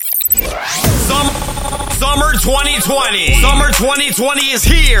Summer 2020. Summer 2020 is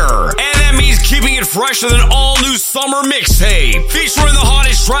here, and that means keeping it fresher than all new summer mixtape, featuring the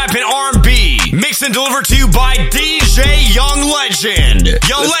hottest rap and R&B, mixed and delivered to you by DJ Young Legend.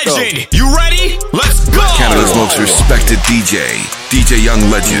 Young Legend, you ready? Let's go! Canada's most respected DJ, DJ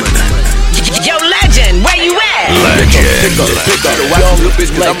Young Legend. Yo, Legend, where you at? Legend. Pick up the watch, little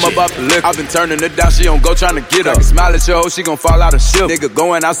bitch, cause I'm about to lick. I've been turning her down, she don't go tryna get up. Smile at your hoe, she gon' fall out of ship. Nigga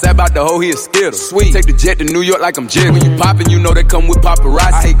going outside about the hoe, he a skittle. Sweet, take the jet to New York like I'm Jig. When you poppin', you know they come with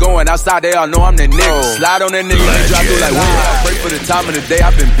paparazzi. I hate going outside, they all know I'm that nigga. Slide on that nigga, they drop through like wind. I pray for the time of the day,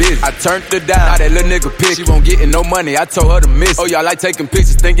 I've been busy. I turned her down, now that little nigga pissed. She won't get no money, I told her to miss. Oh, y'all like taking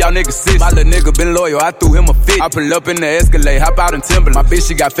pictures, think y'all niggas sis. My little nigga been loyal, I threw him a fit. I pull up in the Escalade, hop out in Timberland. My bitch,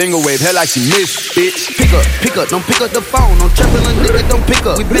 she got finger wave, hell like she missed, bitch. Pick up, don't pick up the phone. I'm trapping, little nigga, don't pick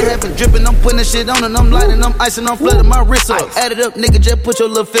up. We been having drippin', I'm putting shit on and I'm lighting, I'm icing, I'm flooding my wrist up. Add it up, nigga, just put your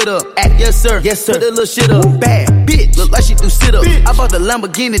little fit up. Yes sir, put that little shit up. Bad bitch, look like she do sit up. I bought the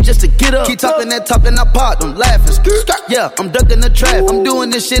Lamborghini just to get up. Keep talking that talk and I pop, I'm laughing. Yeah, I'm ducking the trap. I'm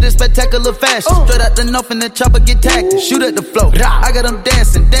doing this shit in spectacular fashion. Straight out the north and the chopper get tagged. Shoot at the flow. I got them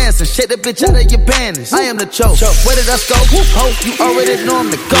dancing. Shake that bitch out of your panties. I am the choke. Where did I scope? Hope you already know I'm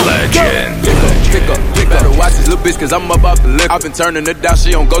the go. Legend. Pick up the watch this little bitch, cause I'm about to lick. I've been turning her down,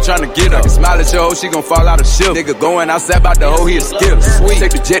 she don't go tryna get up. Smile at your hoe, she gon' fall out of ship. Nigga going outside about the hoe, he a skittle. Sweet,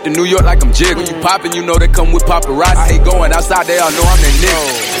 take the jet to New York like I'm Jig. When you poppin', you know they come with paparazzi. I hate going outside, they all know I'm that nigga.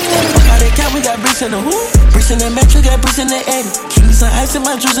 How they count, we got bricks in the hoop. Bricks in the metro, got bricks in the Eddie. Keep me some ice in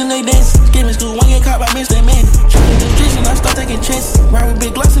my juice and they dance. Skimming school, one get caught by Mr. Man. Trying to do and I start taking chances. Ride with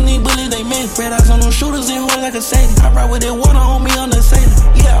big glocks and these bullies, they man. Red eyes on them shooters and hood like a Sadie. I ride with that water on me on the sailor.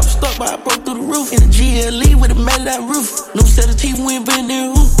 Yeah, I'm stuck, but I broke through the roof. In the GLE with a matted out roof. New set of teeth, we ain't been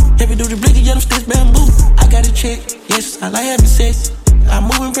there, who? Heavy duty blinking, yellow sticks, bamboo. I got a check, yes, I like having sex. I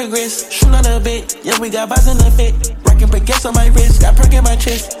move and progress, shoot on the bed. Yeah, we got bars in the fit. Rockin' baguettes on my wrist, got perk in my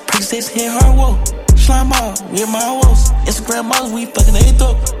chest. Princess hit hard whoa. Slime all, with my woes. Instagram models, we fucking they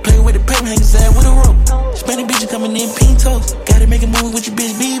throat. Play with the paper, hang his ass with a rope. Spanish bitches coming in pintos. Gotta make a movie with your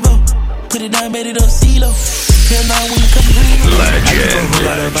bitch Bebo. Put it down, made it up, CeeLo. Hell nah, when you come to Legend.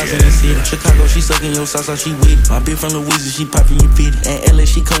 Chicago, she sucking your sauce, so she with it. My bitch from Louisiana, she poppin' you fit it. And LA,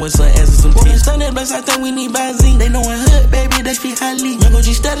 she come with some ass and some tits. Stun that bass, I think we need benzene. They know in hood, baby, they speak highly. Young OG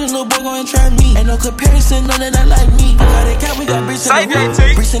status, little boy, go and try me. Ain't no comparison, none of that like me. Got that cat, we got bricks in the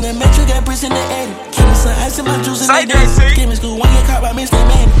hoop. Bricks in the metro, got bricks in the Eddie. Keep me some ice in my juice and they dance. Skimming school, one get caught by Mr.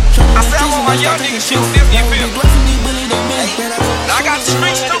 Man. I said I want my young niggas shoot this, you feel me? I got the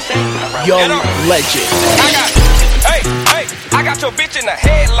streets too. Young Legend. I got your bitch in the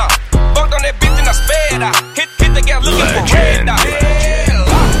headlock. Fucked on that bitch and I sped out. Hit the gas looking for red dot.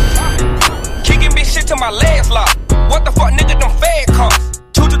 Kicking bitch shit till my legs lock. What the fuck, nigga, them fed costs.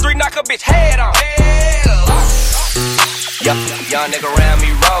 2 to 3 knock a bitch head off. Young nigga around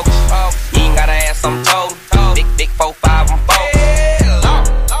me rogues. You ain't gotta ask, I'm told. Big 4, 5, I'm 4.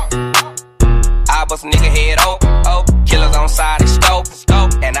 I bust a nigga head open. Killers on side of scope.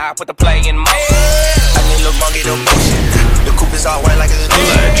 And I put the play in motion. I need a little monkey, no motion. The coupe is all white like it's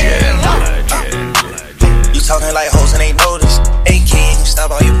Legend. You talking like hoes and ain't noticed. AK, you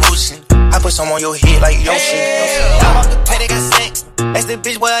stop all your motion. I put some on your head like Yoshi. I'm off the pay, they got sex. That's the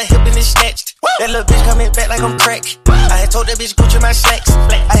bitch where I hip and it's snatched. That little bitch coming back like I'm crack. I had told that bitch Gucci my slacks.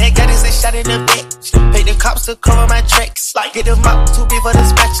 I had got his shot in the back. Paid the cops to cover my tracks. Get them up, too big for the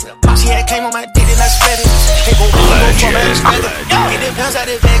spatula. She had came on my dick and I spread it. Hey, go for my spread it. Get the pounds out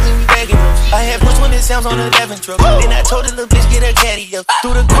the bags and we bagging them. I had push when it sounds on the 11 truck. Then I told the little bitch get her caddy up.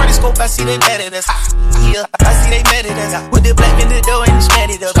 Through the cortiscope I see they mad at us. Yeah, I see they mad at us. With the black in the door and it's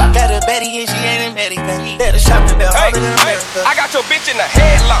matted up. Got a baddie and she ain't a maddie. Let her shop the bell all in America. I got your bitch in the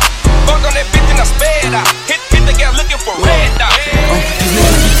headlock. Fucked on that bitch and I sped out. Hit the gas looking for red dot. These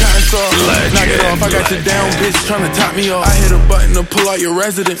niggas be counting soft. Knock it off, I got your down bitch tryna top me off. I hit a button to pull out your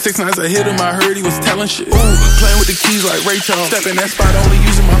resident. 6 9s I hit him, I heard he was telling shit. Ooh, playing with the keys like Ray Charles. Step in that spot only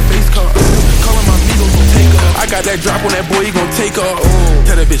using my face card. Calling my amigos gon' take off. I got that drop on that boy, he gon' take off. Ooh,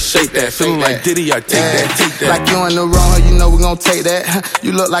 tell that bitch shake that. Feeling like Diddy, I take that. Like you in the wrong, you know we gon' take that.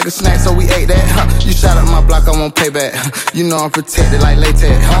 You look like a snack, so we ate that. You shot up my block, I won't pay back. You know I'm protected like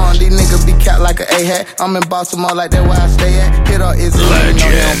latex. These niggas be capped like an A-hat. I'm in Baltimore like that where I stay at. Hit up is you know he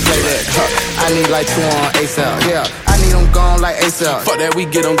don't play that. I need like 2 on ASAP. Yeah, I need them gone like ASAP. Fuck that, we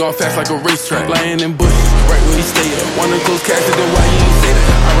get them gone fast like a racetrack. Lying in bushes, right where he stay at. One of those cats that why you ain't say that.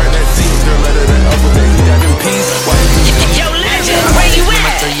 I write that scene, girl, let her that up with that. He got them peace. Why Yo, Legend, where you at?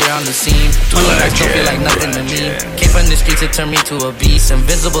 After a year on the scene, 20 like trophy like nothing to me. Came from the streets to turned me to a beast.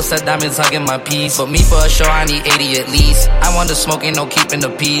 Invisible set diamonds hugging my piece. But me for a show, I need 80 at least. I want the smoke, ain't no keeping the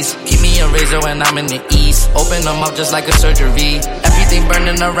peace. Keep me a razor when I'm in the east. Open them up just like a surgery. Everything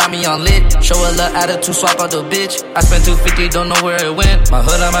burning around me on lit. Show a little attitude, swap out the bitch. I spent 250, don't know where it went. My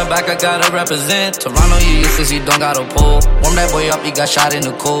hood on my back, I gotta represent. Toronto, you useless, you don't got a pull. Warm that boy up, he got shot in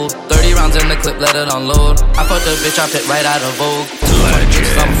the cold. 30 rounds in the clip, let it unload. I fucked the bitch, I fit right out of Vogue.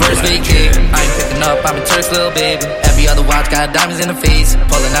 Some first vacate. I ain't picking up, I'm a Turk's little baby. Every other watch got diamonds in the face.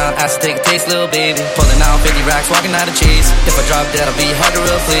 Pulling out, ass to take a taste, little baby. Pulling out 50 racks, walking out of chase. If I drop dead, I'll be hard to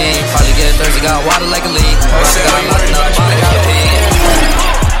replace. Probably get thirsty, got water like a leak. Got lost in up, I gotta pay.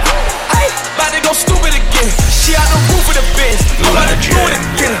 About to go stupid again. She out the roof of the Benz. I'm about to do it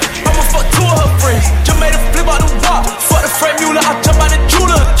again. I'ma fuck two of her friends. Just made a flip out the wall. Fuck the frame Mueller, I jump out the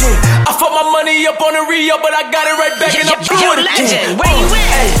jeweler again. I fuck my money up on the re-up, but I got it right back and I blew it again. Where you at?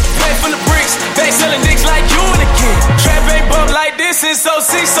 Hey, bag full of bricks, bag selling dicks like you and again. Trap ain't bump like this since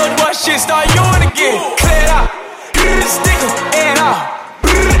 06, so what shit start you and again. Clear it out, stick 'em, air it out.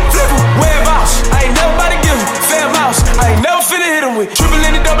 Flip 'em, wear 'em out. I ain't never about to give 'em, fair mouse. I ain't never finna hit 'em with triple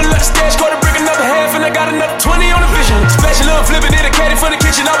in the double up the stash, quarter brick another half, and I got another 20 on the vision. Special little flipping it, a caddy from the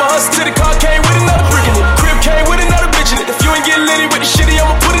kitchen. I'ma hustle till the car came with another brick in it. Crib came with another bitch in it. If you ain't getting litty with the shitty,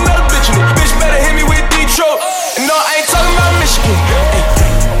 I'ma put another bitch in it. Bitch better hit me with Detroit. And no, I ain't talking about Michigan. Hey,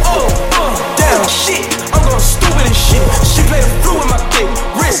 damn shit, I'm going stupid and shit. She play the flu with my dick,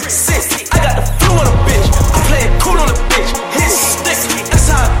 wrist 6. I got the flu on a bitch. I play it cool on a bitch. Hit stick,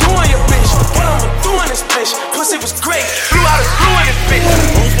 that's how I do on your bitch. What I'ma do on this bitch? Pussy was great, flew out of flu in this bitch.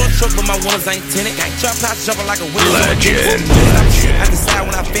 Truck, but my ones ain't tinted. Drop house jumping like a winner. Legend. I decide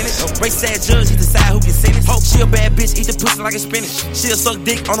when I finish. Race sad judge, he decide who can sentence. Hope she a bad bitch, eat the pussy like a spinach. She'll suck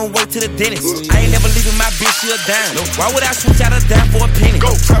dick on the way to the dentist. I ain't never leaving my bitch, she a dime. Why would I switch out a dime for a penny?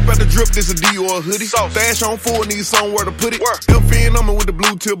 Go trap out the drip, this a D or a hoodie. Stash on full, need somewhere to put it. FN on me with the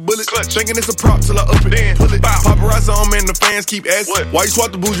blue tip bullet. Thinking it's a prop till I up it. Then pull it. Paparazzi on me and the fans keep asking. Why you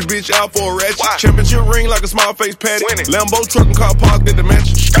swap the bougie bitch out for a ratchet? Championship ring like a small face patty. Lambo truck and car parked at the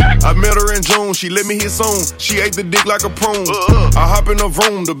mansion. I met her in June, she let me hit soon. She ate the dick like a prune. I hop in the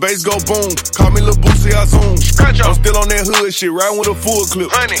room, the bass go boom. Call me Lil Boosie, I zoom. I'm still on that hood shit, riding with a full clip.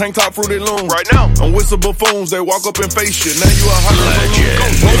 Tank top fruity loom. Right now, I'm with some buffoons, they walk up and face shit. Now you a hot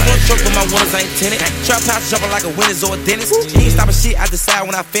legend. Roll one truck, but my ones ain't tinted. Trap house jumping like a winner's or a dentist. He ain't stopping shit, I decide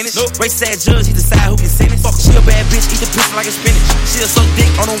when I finish. Race sad judge, he decide who can sentence. Fuck, she a bad bitch, eat the pussy like a spinach. She'll suck dick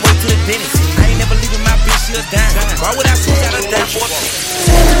on the way to the dentist. I ain't never leaving my bitch, she a dime. Why would I switch out a dime for a penny?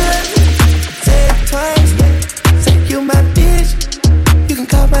 Say it twice, say you my bitch. You can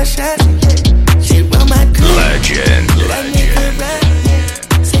call my shots, she run my crew. Legend. That nigga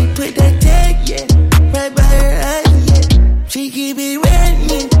right, say put that tag, right by her eye, She keep it red,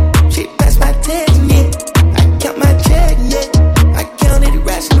 she pass my test, I count my check, I count it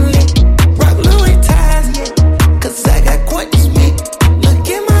rationally. Rock Louis ties, cause I got quite this week. Look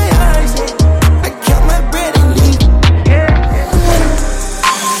in my eyes, I count my bread and leave.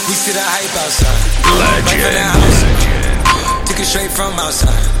 We see the hype outside. Legend. Took it straight from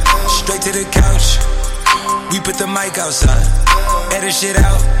outside. Straight to the couch. We put the mic outside. Edit shit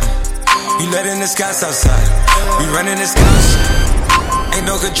out. We letting the scouts outside. We running the scouts. Ain't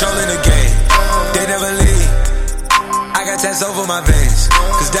no control in the game. They never leave. I got tats over my veins.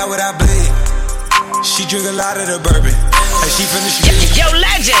 Cause that what I bleed. She drink a lot of the bourbon. And she from the street. Yo,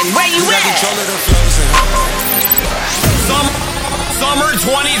 Legend, where you at? Control of the flows in her. Summer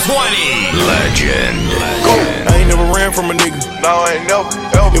 2020. Legend. Go. I ain't never ran from a nigga. No, I ain't never.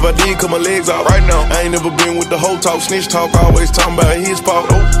 If I did, cut my legs out right now. I ain't never been with the whole talk, snitch talk, always talking about his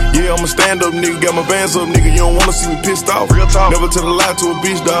fault. Oh, yeah, I'm a stand up nigga, got my bands up, nigga. You don't wanna see me pissed off. Real talk. Never tell a lie to a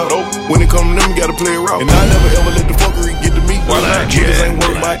bitch, dog. Oh, when it come to them, you gotta play it raw. And I never ever let the fuckery get to me. Why not? Niggas ain't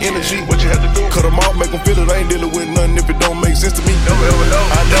worth my energy. What you have to do? Cut them off, make them feel it. I ain't dealing with nothing if it don't make sense to me. Never ever know.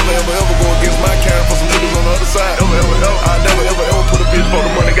 I never ever go against my kind for some niggas on the other side. Never ever know. I never ever put a bitch for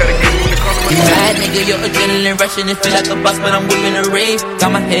the money, gotta get it when it comes to my You mad nigga, your adrenaline rushing. It feel like a boss, but I'm whipping a rave.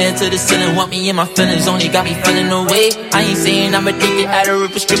 Got my head to the ceiling, want me in my feelings, only got me feeling away. I ain't saying I'm addicted, I don't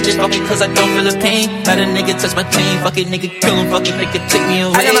rip prescription, fuck it cause I don't feel the pain. Let a nigga touch my chain, fuck it nigga, kill him, fuck it, nigga, take me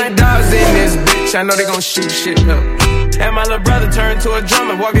away. I got my dogs in this bitch, I know they gon' shoot shit up. And my little brother turned to a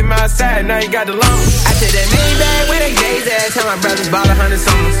drummer, walking my side, now he got the lumber. I took that main bag with a gaze ass, tell my brothers bought 100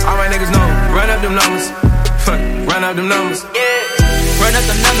 summers. All my niggas know, run up them numbers. Run up them numbers. Run up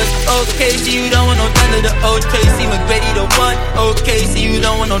the numbers, okay, so you don't want no thunder. The OKC McGrady the one, okay, so you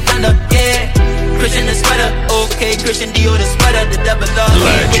don't want no thunder, yeah. Christian the sweater, okay, Christian Dior the sweater. The double R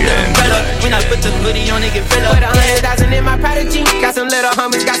with the umbrella. When I put the hoodie on, it get realer. Put $100 2,000 in my Prodigy. Got some little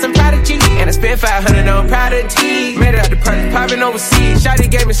homies, got some Prodigy. And I spent 500 on Prodigy. Made it out the project, popping overseas.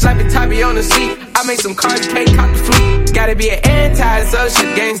 Shawty gave me slappy toppy on the seat. I made some cars, cake, cop the fleet. Gotta be an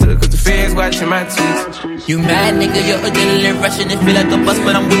anti-social gangster, cause the feds watching my tweets. You mad nigga, you're adrenaline rushing. It feel like a bus,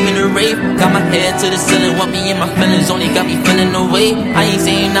 but I'm whipping the rave. Got my head to the ceiling, want me in my feelings. Only got me feeling no way. I ain't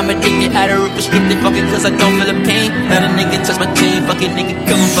saying I'm addicted, out of restricted. Fuck it, cause I don't feel the pain. Let a nigga touch my chain, fuck it, nigga,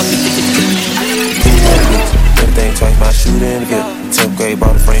 come on, fuck it, nigga, kill me. Everything twice, my shooting again. 10th grade,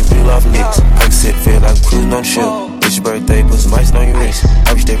 bought a frame, peel off licks. I can sit, feel like cruising on ship. It's your birthday, put some ice on your wrist.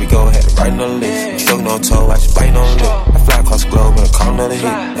 Every day we go, had to write on the list. Stroking on toe, watch you biting on the lip. I fly across the globe and call another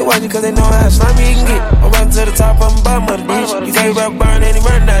hit. They watch you cause they know how slimy you can get. I'm riding to the top, I'm bottom of the bitch. You can't rap burn and he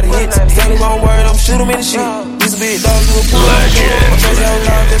running out of hits. You can't one word, I'm shooting me the shit. These a big dog, you a pull. I'm crazy how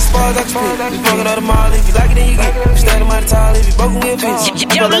loud, that's as far as I can spit. You fucking out the mall, if you like it, then you get. You standing mighty tall, if you broken, we'll fix.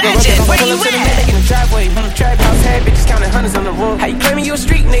 Yo, legend, where you at? In the driveway, on the trap house, had bitches counting hundreds on the room. How you claiming you a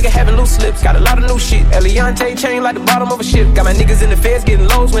street nigga, having loose slips? Got a lot of new shit. Eliante chain like the bottom of a ship. Got my niggas in the feds getting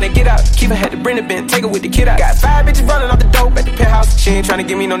lows when they get out. Keep her had to bring the bin, take her with the kid out. Got 5 bitches running off the dope at the penthouse. She ain't tryna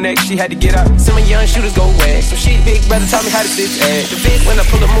give me no neck, she had to get out. Some of young shooters go wag. Some shit, big brother taught me how to bitch ass. The Vic when I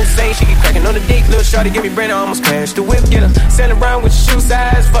pull a move, saying she get cracking on the dick. Little shorty give me brain, I almost crashed. The whip get her, send around with your shoe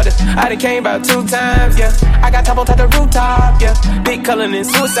size for the. I done came about 2 times, yeah. I got top on top the rooftop, yeah. Big color and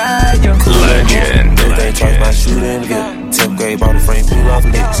suicide, yeah. Legend. Everything twice, my shooting again. 10th grade, bought a frame, peel off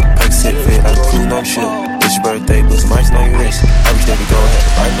licks. I can sit, feel like cruising on ship. It's your birthday, put some ice on your wrist. Every day we go, had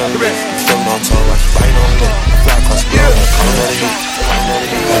to write on the list. Stroking on toe, watch you bite on the lip. I fly across the globe and call another hit.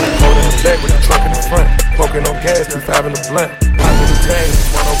 Hold in the back with the truck in the front. Smoking on gas, 3-5 in the blunt. I do the tags,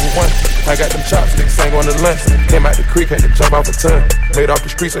 1/1. I got them chopsticks, sang on the lunch. Came out the creek, had to jump off a ton. Made off the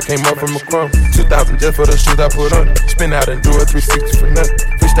streets, I came up from a crumb. 2,000 just for the shoes I put on. Spin out and do a 360 for nothing.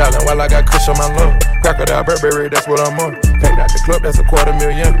 Freestyling while I got kush on my lung. Crocodile Burberry, that's what I'm on. Paid out the club, that's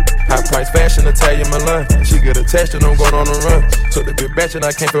 $250,000. High price fashion, Italian Milan. She get attached and I'm going on a run. Took the good batch and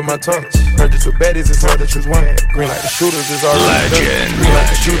I came from my tongue. Hundreds of baddies, it's hard to choose one. Green like the shooters is already done. Green like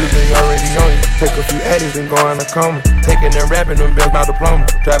the shooters, they already on you. Take a few addies and go on a coma. Taking and rapping them bills, my diploma.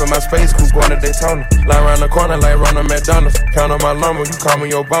 Driving my space coupe, going to Daytona. Line around the corner like Ronald McDonald's. Count on my lumber, you call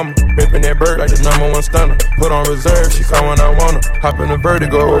me Obama. Ripping that bird like the #1 stunner. Put on reserve, she call when I want her. Hop in the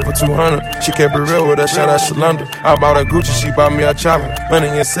Vertigo over 200. She kept it real with her, shout out Shalanda. I bought her Gucci, she bought me a chopper.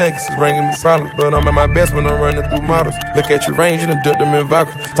 Running in seconds is bringing me problems, but I'm at my best when I'm running through models. Look at your range, you done dipped them in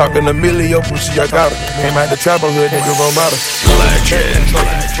vodka. Talking to Millie, pussy, I got her. Came out the trapper hood, nigga, role model. Legend.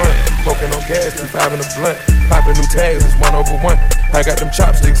 Smoking on gas, 3-5 in the blunt. Popping new tags, it's 1/1. I got them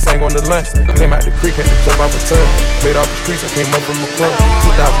chopsticks, sang on the lunch. Came out the creek, had to jump off a tub. Made off the streets, I came up from a club.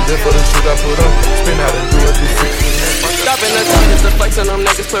 2,000 just for the shoes I put on. Spin out and do it 360. Stop in the time, just to flex on them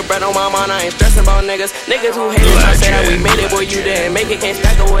niggas. Put bread on my mind, I ain't stressing about niggas. Niggas who hate it, I say that we made it, boy, you didn't make it. Can't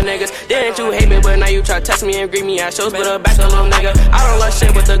stack up with niggas. Didn't you hate me, but now you try to test me and greet me. I shows, but a back a little nigga. I don't love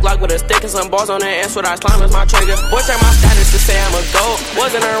shit with the Glock with a stick and some balls on it. And what I slime is my trigger. Boy, check my status to say I'm a gold.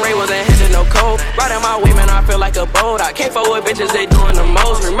 Wasn't a ray, wasn't hitting no code. Riding my way, man, I feel like a boat. I can't fuck with bitches, they doing the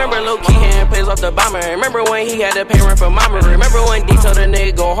most. Remember Lil Key hand plays off the bomber. Remember when he had to pay rent for mama. Remember when D told the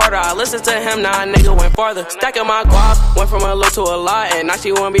nigga go harder. I listened to him, now a nigga went farther. Stacking my guap, went from a little to a lot. And now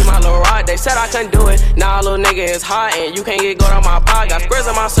she wanna be my little rod. They said I couldn't do it, now a little nigga is hot. And you can't get gold on my pot. Got squares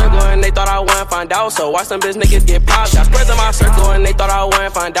in my circle and they thought I wouldn't find out. So watch them bitch niggas get popped. Got squares in my circle and they thought I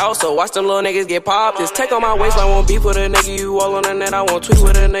wouldn't find out. So watch them little niggas get popped. Just take on my waistline, won't beef with a nigga. You all on the net, I won't tweet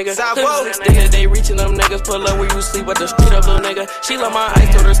with a nigga. Extended, they reaching them niggas. Pull up where you sleep at the street up, little nigga. She love my ice,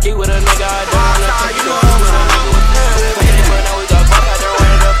 told her ski with a nigga. I don't wanna take you with a nigga. But now we got fuck out there,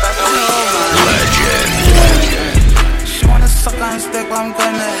 running up back and we Legend. She wanna suck on stick, but I'm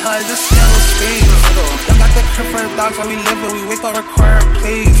gonna hell, I just feel the speed. Don't got the crib for the dogs, while we live it, we wake up required,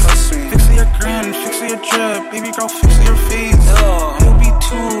 please. Fix your grin, fix your drip, baby girl, fix your face. You'll be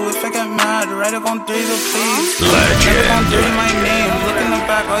too, if I get mad, write it on 3 to please. Legend. On 3 my name, look in the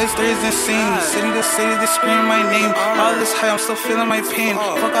back, all these 3's insane. City to city, they scream my name. All this high, I'm still feeling my pain.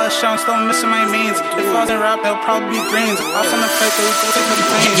 Fuck all the shit, I'm still missing my mains. If I wasn't rap, they'll probably be grains. Off on the flight, they go take the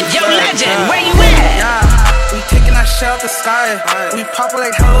plane. Yo, Legend, where you at? Yeah. We taking that shit out the sky. We pop it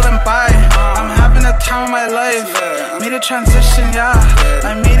like hello and buy. I'm having a time of my life. Made a transition, yeah.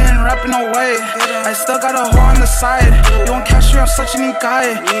 I made it in rapping away. I still got a hole on the side. You won't catch me, I'm such a neat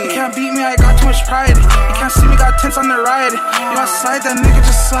guy. You can't beat me, I got too much pride. You can't see me, got tints on the ride. You got slide, that nigga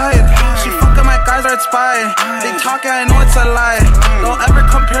just slide. She fucking my guys are spy. They talking, I know it's a lie. Don't ever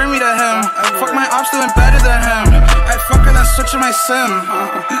compare me to him. Fuck my ops doing better than him. I fuck her, then switching my sim.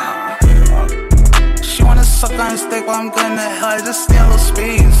 She wanna suck on stick while I'm gonna hell, I just stay a little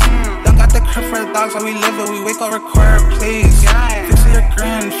space. Don't got the crib for the dogs, how we live it. We wake up, require, please. Fix your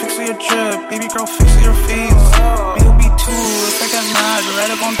grin, fix your drip. Baby girl, fix your face. BOB2, if I get mad,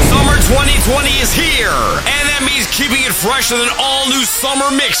 right up on Summer 2020 is here, and that means keeping it fresher than all new summer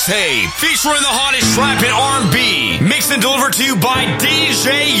mixtape. Featuring the hottest trap and R&B. Mixed and delivered to you by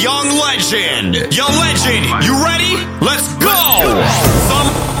DJ Young Legend. Young Legend, you ready? Let's go!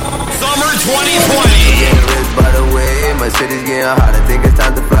 Summer 2020. Getting rich by the way, my city's getting hot. I think it's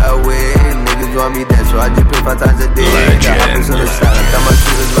time to fly away. Niggas want me dead, so I just pay 5 times a day. The hoppers on the side, I got my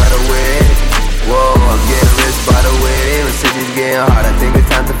shooters right away. Whoa, I'm getting rich by the way. My city's getting hot. I think it's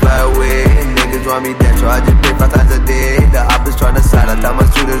time to fly away. Niggas want me dead, so I just pay 5 times a day. The hoppers trying to slide, I got my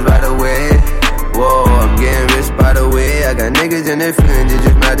shooters right away. Whoa, I'm getting rich by the way. I got niggas and they feeling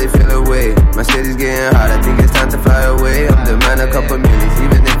just mad, they feel away. My city's getting hot, I think it's time to fly away. I'm the man, a couple millions,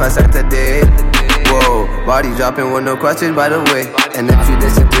 even if I sack today. Whoa, body dropping with no questions by the way. And if you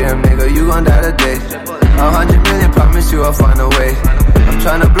disappear, nigga, you gon' die today. 100 million, promise you I'll find a way. I'm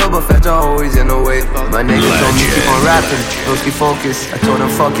tryna blow, but feds are always in the way. My niggas told me keep on rapping, don't keep focused. I told them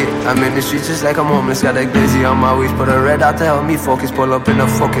fuck it, I'm in the streets just like I'm homeless. Got a glizzy on my waist, put a red out to help me focus. Pull up in the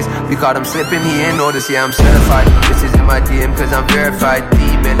focus, we caught him slipping, he ain't noticed. Yeah, I'm certified, bitches in my DM cause I'm verified.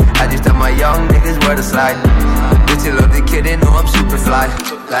 Demon, I just tell my young niggas where to slide. Bitches love the kid, they know I'm super fly.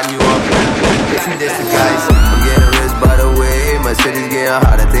 Line you up, if you diss the guys. I'm getting rich by the way, my city's getting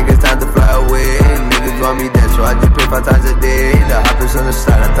hot, I think it's time to fly away. Niggas want me dead, so I just pay 5 times a day. The hoppers on the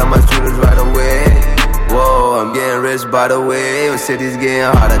side, I tell my shooters right away. Whoa, I'm getting rich by the way, my city's getting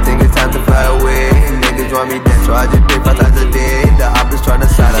hot, I think it's time to fly away. Niggas want me dead, so I just pay 5 times a day. The hoppers tryna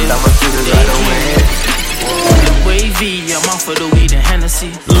slide, I tell my shooters right away. Wavy, I'm off for the weed and Hennessy.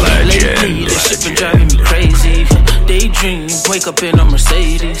 Lately, this shit been driving me crazy. Daydream, wake up in a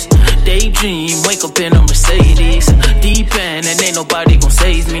Mercedes. Daydream, wake up in a Mercedes. Deep end, and ain't nobody gon'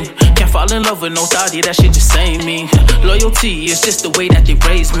 save me. Can't fall in love with no thotty, that shit just ain't me. Loyalty is just the way that they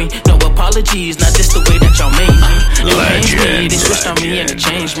raised me. No apologies, not just the way that y'all made me. It changed me, they switched on me and it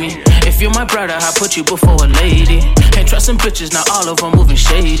changed me. If you're my brother, I put you before a lady. Ain't trusting bitches, now all of them moving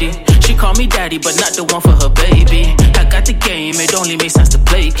shady. She call me daddy, but not the one for her baby. I got the game, it only makes sense to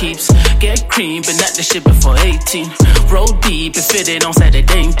play keeps. Get cream, but not the shit before 18. Roll deep, if it ain't on Saturday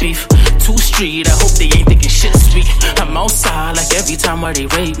ain't beef. 2 Street, I hope they ain't thinking shit sweet. I'm outside like every time where they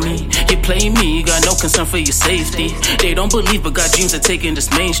rape me. You play me, got no concern for your safety. They don't believe but got dreams of taking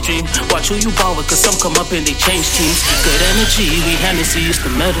this mainstream. Watch who you ball with, cause some come up and they change teams. Good energy, we Hennessy is the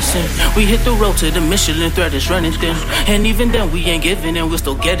medicine. We hit the road to the Michelin, thread is running thin. And even then we ain't giving in, we'll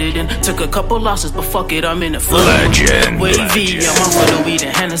still get it in. Took a couple losses, but fuck it, I'm in it for Legend. Wavy, I'm on for the weed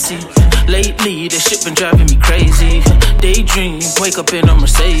and Hennessy. Lately, this shit been driving me crazy. Daydream, wake up in a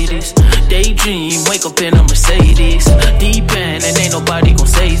Mercedes. Daydream, wake up in a Mercedes. Deep end, and ain't nobody gon'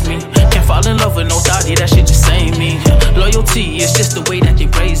 save me. Can't fall in love with no thotty, that shit just ain't me. Loyalty is just the way that they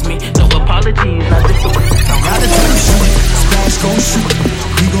raised me. No apologies, not just the way that I'm gotta tell you shit, splash gon' shoot.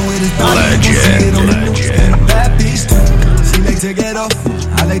 We gon' hit his body, Legend. Bad bitch too. She like to get off,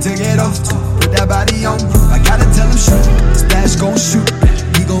 I like to get off too. Put that body on you, I gotta tell him shoot. Splash gon' shoot.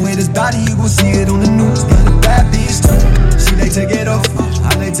 We gon' hit his body, you gon' see it on the news. Got a bad bitch too. She like to get off,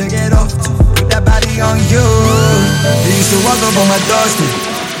 I like to get off too. Put that body on you. They used to walk up on my doorstep.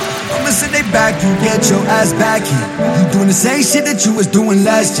 I'ma sit they back, you get your ass back here. You doing the same shit that you was doing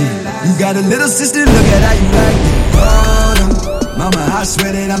last year. You got a little sister, look at how you like it. Hold on, mama, I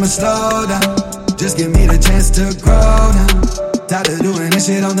swear that I'ma slow down. Just give me the chance to grow now. Tired of doing this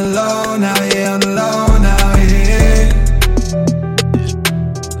shit on the low now, yeah, on the low now, yeah.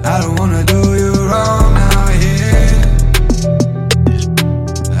 I don't wanna do you wrong now, yeah.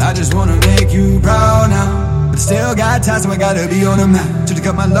 I just wanna make you proud now. But still got time, so I gotta be on the map. Try to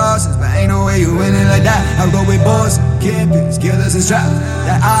cut my losses, but ain't no way you winning like that. I roll with boys, kidpies, killers and straps.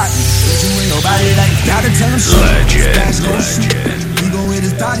 That I but you ain't nobody like. Gotta tell them shit. Legend. We gon' hit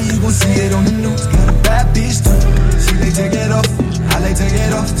his body, you gon' see it on the news. Got a bad bitch too. She like to get off, I like to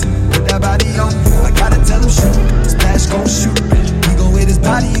get off too. Put that body on you, I gotta tell them shit. Splash gon' shoot. We gon' hit his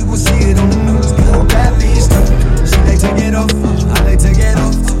body, you gon' see it on the news. Got a bad bitch too. She like to get off, I like to get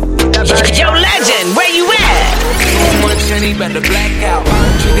off too. Yo, Legend, where you at? Too much and he better black out.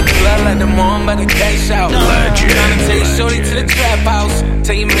 Treat the club like the mom, better cash out. Legend. Tryna take shorty to the trap house.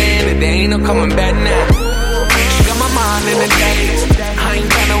 Tell your man that there ain't no coming back now. She got my mind in the days. I ain't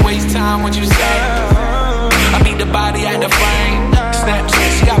tryna waste time, what you say? I beat the body at the frame. Snapchat,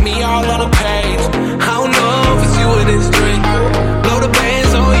 she got me all on the page. I don't know if it's you or this drink. Blow the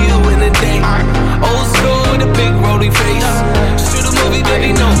bands on you in the day. Old school with a big rolling face. Shoot a movie,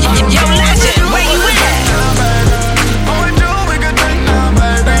 baby, no. Yo, Legend, where you at?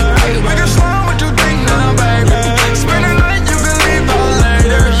 We can slime with you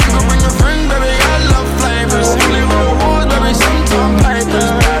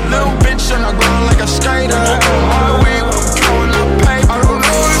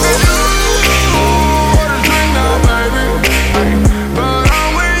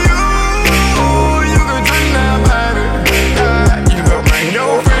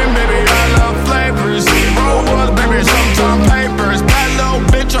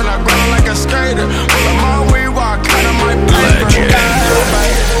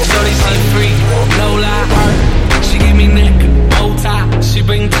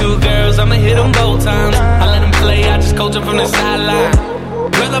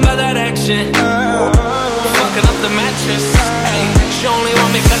ratchet. Fucking up the mattress. Ay, she only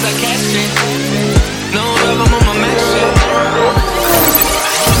want me cause I catch it. No love, I'm on my max shit.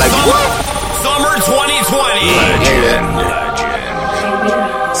 Like what? Summer 2020. Legend.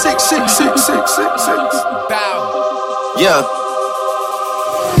 Bow. Yeah.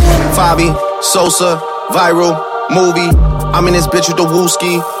 Fabi, Sosa, viral, movie. I'm in this bitch with the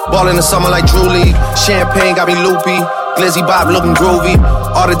wooski. Ball in the summer like Drew League. Champagne got me loopy. Glizzy Bob looking groovy.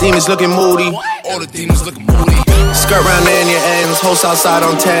 All the demons looking moody. All the demons looking moody. Skirt round in your ends. Host outside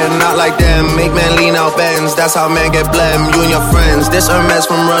on 10. Not like them. Make man lean out bends. That's how man get blem. You and your friends. This Hermes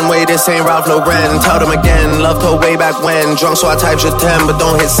from Runway. This ain't Ralph Lauren. Tell them again. Loved her way back when. Drunk so I typed your 10. But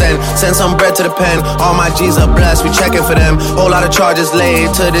don't hit send. Send some bread to the pen. All my G's are blessed. We checking for them. Whole lot of charges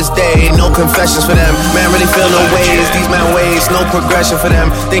laid to this day. No confessions for them. Man really feel no ways. These man ways. No progression for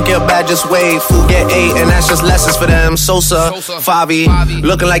them. Think you're bad, just wait. Food get 8. And that's just lessons for them. Sosa, Fabi.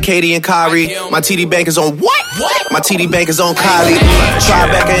 Looking like Katie and Kyrie. My TD bank is on what? My TD bank is on Kylie.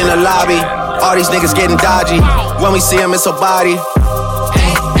 Tribeca in the lobby. All these niggas getting dodgy. When we see them, it's a body.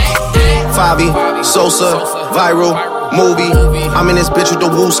 Fabi, Sosa, viral, movie. I'm in this bitch with the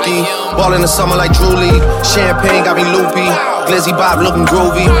wooski. Ball in the summer like Drew League. Champagne got me loopy. Glizzy Bob looking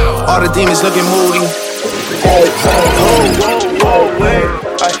groovy. All the demons looking moody. Wait.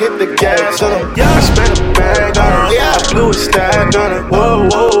 I hit the gas on him. I spent a bag on him. I blew a stack on him.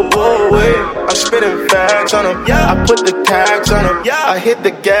 Wait. I spit in fags on him. I put the tags on him. I hit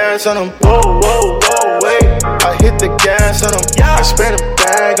the gas on him. Wait. I hit the gas on him. I spent a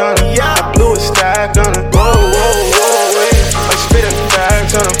bag on him. I blew a stack on him. Wait. I spit in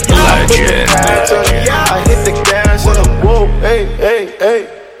fags on him. I put the tags on him. I hit the gas on him. Hey.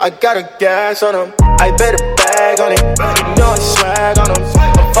 I got a gas on him. I bet a bag on it. You know I swag on him.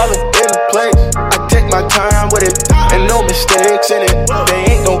 I'm falling in place. I take my time with it. And no mistakes in it. There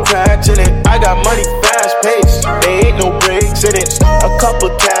ain't no cracks in it. I got money fast paced. There ain't no breaks in it. A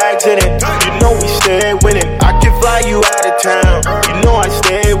couple tags in it. You know we stay with it. I can fly you out of town. You know I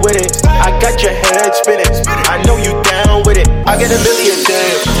stay with it. I got your head spinning. I know you down with it. I get $1 million a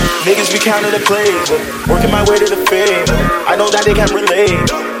day. Niggas be counting the plays. Working my way to the fame. I know that they can't relate.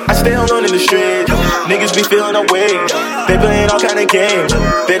 I stay alone in the street. Niggas be feeling away. They playing all kind of games.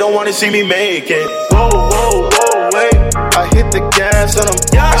 They don't wanna see me make it. Wait. I hit the gas on them.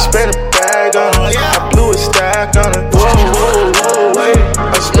 I spent a bag on them. I blew a stack on them. Wait.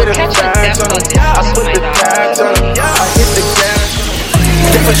 I spit a tags on them. I put the tags on them. I hit the gas.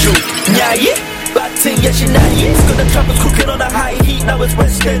 Different shoot. Yeah. Bad thing, yeah, she nice. Got the choppers cooking on a high heat. Now it's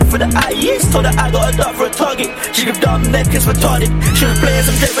West End for the IEs. Told her I got a dart for a target. She give dumb neck, it's retarded. She was playing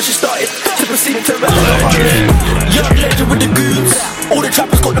some shit, but she started to proceed to rap the hardest. Young legend with the goons. All the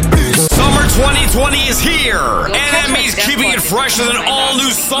trappers got the blues. Summer 2020 is here. NME's keeping it fresher than all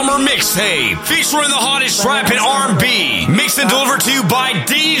new summer mixtape. Featuring the hottest rap and R&B. Mixed and delivered to you by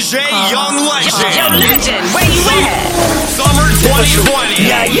DJ Young Legend. Yo, Legend, where you at? Summer 2020.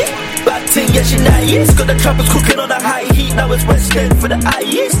 Yeah. Bad thing, yeah, she nice. Got the choppers cooking on a high heat. Now it's West End for the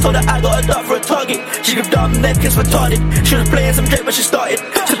IEs. Told her I got a dart for a target. She give dumb neck, it's retarded. She was playing some shit, but she started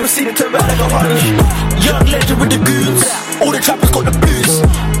to proceed to rap like a hardy. Young legend with the goons. All the trappers got the blues.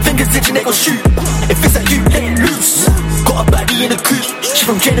 Fingers itching, they gon' shoot. If it's like you, let it loose. Got a baddie in the coupe. She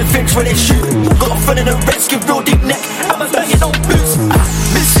from Jane and Finch when they shoot. Got a friend in the rescue, real deep neck. I'm a banging on boots.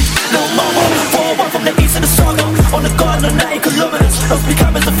 Missy, little mama. 401 from the east of the saga. On the garden of 90 kilometers. No speak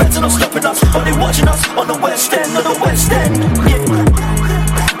cameras, the fence, and no stopping us. Are they watching us on the West End, on the West End? Yeah.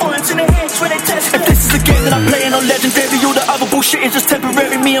 Bullets in the heads when they test. If this is a game that I'm playing on legendary, all the other bullshit is just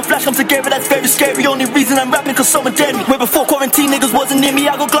temporary. Me and Flash come together, that's very scary. Only reason I'm rapping cause someone dared me. Where before quarantine niggas wasn't near me.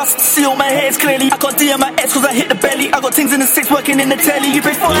 I got glasses to see all my hairs clearly. I can't DM my ex cause I hit the belly. I got things in the 6 working in the telly. You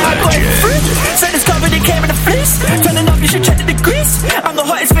pay for it, I got it free. Said it's covered, it came in the fleece. Turning up, you should check the degrees. I'm the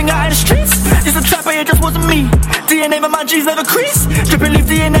hottest thing out in the streets. Just a trapper, it just wasn't me. DNA, my G's never crease. Dripping leave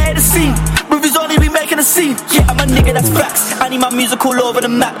DNA at the scene. Movies only be making a scene. Yeah, I'm a nigga, that's facts. I need my music all over the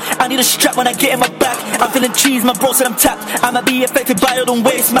map. I need a strap when I get in my back. I'm feeling cheese, my bro said I'm tapped. I might be affected by all them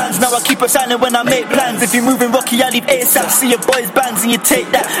waste mans. Now I keep it silent when I make plans. If you're moving rocky, I leave ASAP. See your boys' bands and you take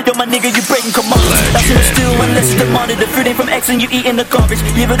that. Yo, my nigga, you breaking commands. That's in the steal unless it's demanded. The food ain't from X and you eating the garbage.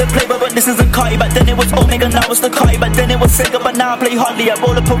 Leave it a flavor, but this isn't Cardi. Back then it was Omega, now it's the Cardi. Back then it was Sega, but now I play Harley. I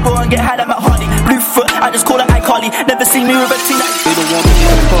roll up a raw and get high, I'm at Harley. Blue foot, I just call her iCarly. Never see me with a team like they don't want me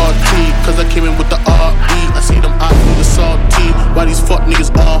in the party, cause I came in with the R.E. I see them out in the salty. Why these fuck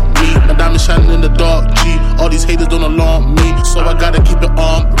niggas on me? My diamond shining in the dark G. All these haters don't alarm me, so I gotta keep it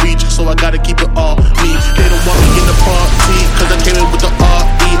on reach. So I gotta keep it on me. They don't want me in the party, cause I came in with the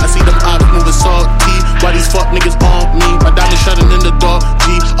R.E. I see them out moving salty. Why these fuck niggas on me? My diamond shining in the dark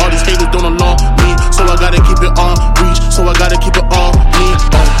G. All these haters don't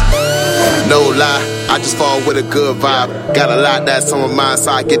just fall with a good vibe. Got a lot that's on my mind,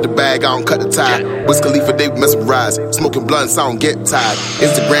 so I get the bag, I don't cut the tie. Wiz Khalifa, they mesmerize. Smoking blunts, I don't get tired.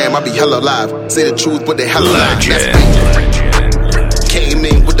 Instagram, I be hella live. Say the truth, but they hella live. That's me. Came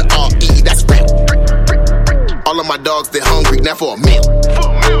in with the R.E., that's rap. All of my dogs, they hungry, now for a meal.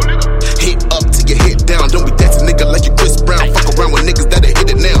 Hit up till you hit down. Don't be dancing, nigga, like you Chris Brown. Fuck around with niggas that'll hit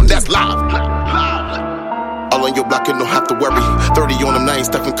it now. That's live. All on your block, you don't have to worry. 30 on them, now ain't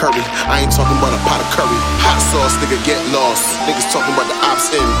Stephen Curry. I ain't talking about a pot of curry. Hot sauce, nigga, get lost. Niggas talking about the ops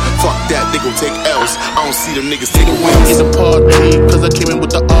in. Fuck that, they gon' take L's. I don't see them niggas taking wins. It's a party, cause I came in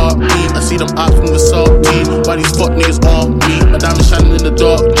with the R.E. I see them ops from the salty. Why these fuck niggas on me? My diamond shining in the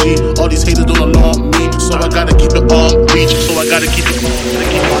dark, G. All these haters don't alarm me. So I gotta keep it on reach. So I gotta keep it on.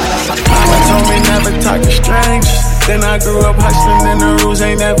 Mama told me never talk to strangers. Then I grew up hustling and the rules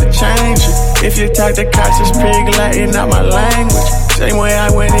ain't never changing. If you talk to cops, it's pig Latin, not my language. Same way I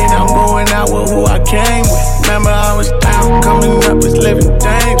went in, I'm going out with who I came with. Remember I was down, coming up was living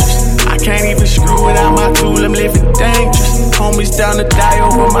dangerous. I can't even screw without my tool, I'm living dangerous. Homies down to die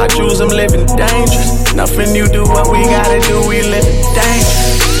over my jewels, I'm living dangerous. Nothing you do what we gotta do, we living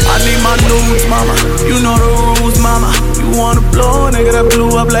dangerous. I need my nudes, mama. You know the rules, mama. You wanna blow a nigga that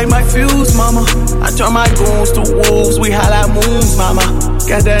blew up like my fuse, mama. I turn my goons to wolves, we holla moons, mama.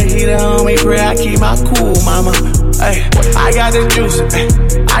 Got that heater on me, pray I keep my cool, mama. Ay, I got the juice, ay,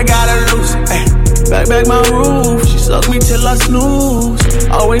 I gotta lose, ay. Back my roof, she suck me till I snooze.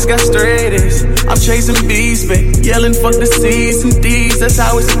 Always got straight A's, I'm chasing bees, babe. Yelling fuck the C's and D's, that's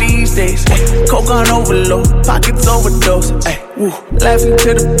how it's these days. Ay, coke on overload, pockets overdose, ay, woo. Laughing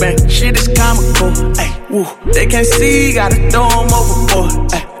to the bank, shit is comical, ay, woo. They can't see, gotta throw them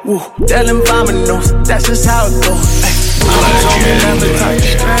overboard, ay, woo. Tell them vominos, that's just how it goes, ay. Mama told me never talk to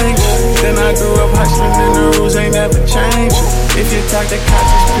strangers. Then I grew up hustling and the rules ain't never changed. If you talk to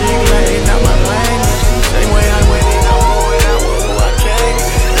cops, it's big Latin, not my language. Same way I went in, I'm going out with who I came.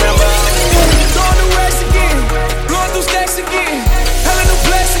 Remember I was going to rest again, blowing through stacks again, having no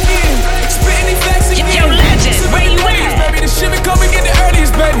blast again, spitting these facts again. Yo, legend, where you at? Baby, the shit been coming get the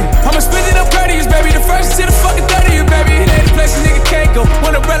earliest, baby. I'ma spend it up courteous, baby. The first to the fucking 30th, baby. It ain't the place a nigga can't go.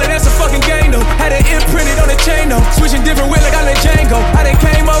 One umbrella, that's a fucking game, though. Had it imprinted on the chain, though. Switching different wheel like I let Django. I done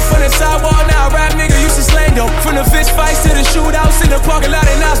came up from the sidewalk, now I rap nigga used to slang, though. From the fist fights to the shootouts in the parking lot,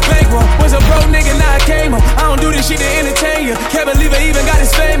 and now it's bankroll. Was a broke nigga, now I came up. I don't do this shit to entertain you. Can't believe I even got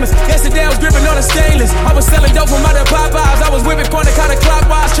this famous. Yesterday I was gripping on the stainless. I was selling dope from out of Popeyes. I was whipping corner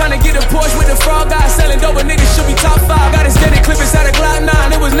counterclockwise, trying to get a Porsche with the frog guys. Selling dope, but niggas should be top 5. Got a steady clip inside a Glock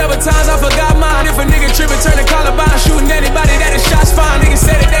 9. It was never times I forgot mine. If a nigga trippin', turn the Columbine, shooting anybody that is shots fine. Niggas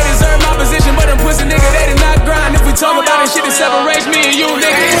said that they deserve my position, but them pussy nigga, they did not grind. If we talk about this shit that separates me and you,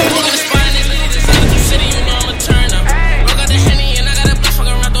 nigga.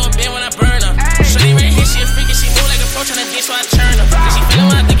 Tryna dance so I turn her. Cause she feelin'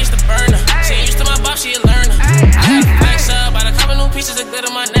 when I think it's the burner. She ain't used to my bop, she a learner. I had to flex up, bought a couple new pieces of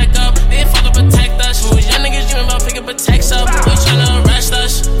glitter my neck up. Then fuck up protect us. We was young niggas dreaming about picking protects up. We tryna arrest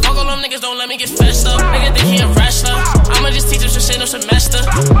us. Fuck all them niggas, don't let me get fessed up. Nigga think he a wrestler. I'ma just teach him some shit no semester.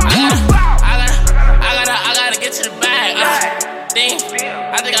 I gotta get to the bag. Damn,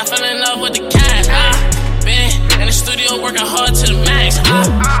 I think I fell in love with the cash. Been in the studio working hard to the max.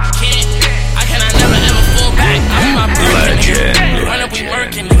 I cannot never ever fall back. I'm in my Birkin, run up, we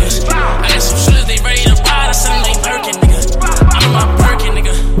working, niggas. I got some shooters, they ready to ride. I send them, they lurking, niggas. I'm in my Birkin,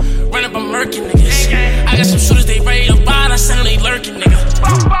 nigga. Run up, I'm murking, niggas. I got some shooters, they ready to ride. I send them, they lurking, nigga.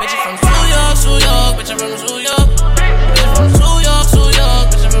 Bitch, I'm from New York, New York. Bitch, I'm from New York. Bitch, I'm from New York, New York.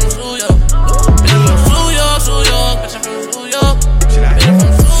 Bitch, I'm from New York. Bitch, I'm from New York, New York. Bitch, I'm from New York. Bitch, I'm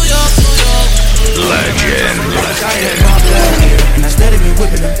from New York, New York. Legend. And I steady been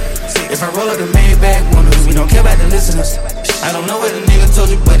whipping them. If I roll up the Maybach, we don't care about the listeners. I don't know what the nigga told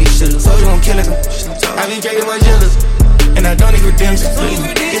you, but he should've told you I'm killing him. I been drinking my jealous, and I don't need redemption.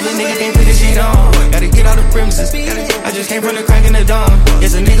 If a nigga can't put this shit on, gotta get all the premises. I just came from the crack in the dawn.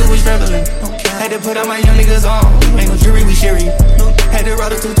 Yes, a nigga was traveling. Had to put all my young niggas on. Ain't no jury, we sharing. Had to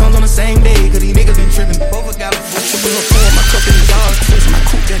roll the 2 tones on the same day, cause these niggas been tripping. Both got a full, my cup in the dog. My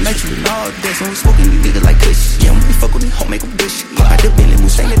coupe that night, you all that. So we smoking these niggas like kush. Yeah, when we fuck with me, home, make a dish. Pop out the Bentley, we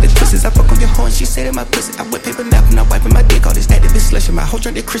say let the twists. I fuck on your hoe and she said it my pussy. I whip paper nap and I wiping my dick. All this activist slushing. My whole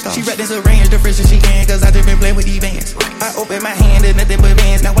drunk the crystal. She rapping the range, the freshest she can. Cause I just been playing with these bands. I open my hand and nothing but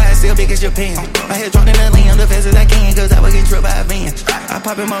bands. Now why I still big as Japan? My head dropped in the land the fast as I can. Cause I was getting trouble by a van. I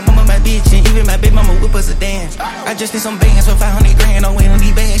pop in my mama, my bitch. And even my big mama whip us a dance. I just did some bands for 500 grand. I'm waiting on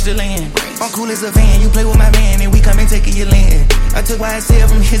these bags to land. I'm cool as a van. You play with my man and we come and take your land. I took YSL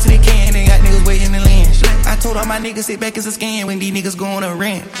from here to the can and got niggas waiting to land. I told all my niggas sit back as a scan when these niggas go on a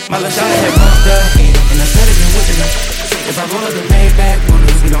rant. My little daughter had bumped her head and I started been whipping them. If I roll up the Maybach,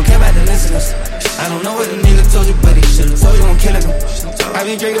 we don't care about the listeners. I don't know what the nigga told you, but he should've told you I'm killing him. I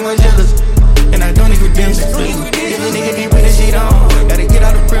be drinking my jealous, and I don't need redemption. If a nigga be putting shit on, gotta get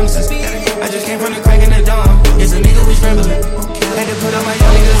out the premises. I just came from the crack in the dawn. It's a nigga we scrambling. Had to put all my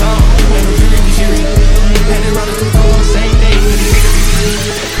young niggas on. And the jury be shooting. Had to run the two on the same day.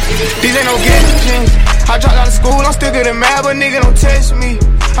 These ain't no getting. I dropped out of school, I'm still getting mad, but nigga don't test me.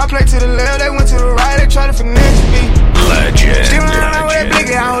 I play to the left, they went to the right, they try to finesse me. Legend. Still running around with that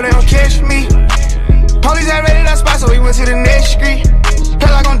blicky, I hope they don't catch me. Police had raided that spot, so we went to the next street.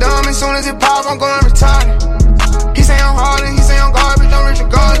 Play like I'm dumb, as soon as it pop, I'm going retarded. He say I'm hard and he say I'm garbage, I'm rich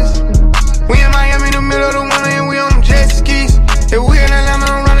regardless. We in Miami in the middle of the winter and we on them jet skis. If we in Atlanta,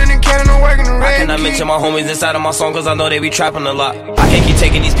 I'm running and catting, I'm working the red. I cannot mention my homies inside of my song, cause I know they be trapping a lot. I can't keep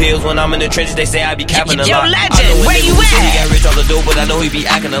taking these pills when I'm in the trenches, they say I be capping a lot. Yo, Legend, where you at? He got rich off the dope, but I know he be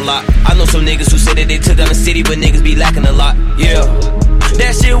acting a lot. I know some niggas who said that they took down the city, but niggas be lacking a lot. Yeah,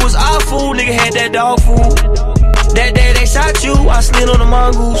 that shit was awful, nigga had that dog food. That day they shot you, I slid on the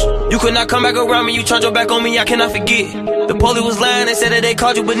mongoose. You could not come back around me, you turned your back on me, I cannot forget. The police was lying, they said that they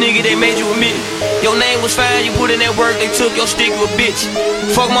caught you, but nigga, they made you admit it. Your name was fine, you put in that work, they took your stick, you a bitch.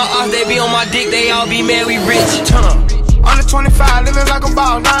 Fuck my ops, they be on my dick, they all be mad, we rich. Under 25, living like a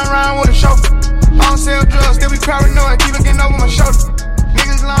ball, lying around with a chauffeur. I don't sell drugs, still be paranoid, keep looking over my shoulder.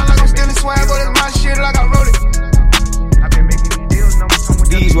 Niggas lying like I'm stealing swag, but it's my shit like I wrote it.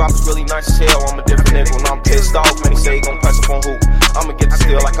 These rappers really nice as hell, I'm a different nigga when I'm pissed off. Many say he gon' press up on who? I'ma get the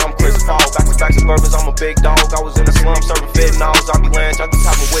steal like I'm Chris Paul. Back to back suburbans, I'm a big dog. I was in the slum serving fentanyls. I be laying just the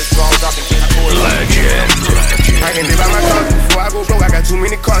type of withdrawals. I been getting for it. Legend. I can live by my cars before I go broke. I got too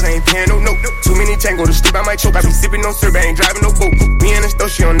many cars, I ain't paying no note. Too many tango to sleep, I might choke. I be sipping no syrup, I ain't driving no boat. Me and the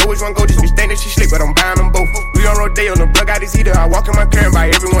store, she don't know which one go. This bitch think that she slick, but I'm buying them both. We on Rodeo, the plug out his heater. I walk in my car and buy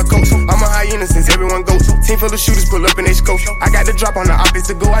everyone coats. I'm a hyena since everyone goes. Team full of shooters pull up in they scope. I got the drop on the opposite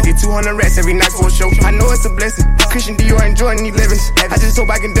to go. I get 200 rats every night for a show. I know it's a blessing. Christian Dior and Jordan 11s. I just hope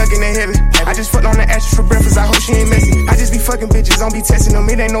I can duck in the heaven. I just fucked on the ashes for breakfast. I hope she ain't messy. I just be fucking bitches. I don't be testing them.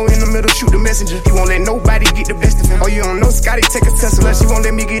 It ain't no in the middle. Shoot the messenger. He won't let nobody get the best of him. Oh, you don't know Scotty take a Tesla. She won't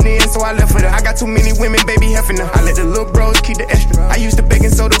let me get in, so I left with her. I got too many women, baby, heffing her. I let the little bros keep the extra. I used to baking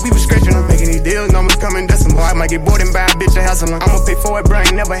soda, we was scratching them. Making these deals, numbers coming decimal. I might get bored and buy a bitch a house alone. I'ma pay for it, bro. I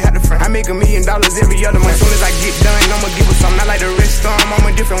ain't never had a friend. I make $1 million every other month. Soon as I get done, I'ma give her something. Not like the rich storm, I'm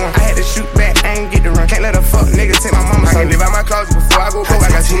a different one. I had to shoot back, I ain't get to run. Can't let a fuck nigga take my mama. I can't live out my closet before I go broke. I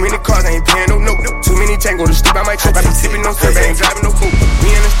got too many cars, I ain't paying no note. Too many tango to sleep, I might choke. I be sipping no syrup, I ain't driving no boat. Me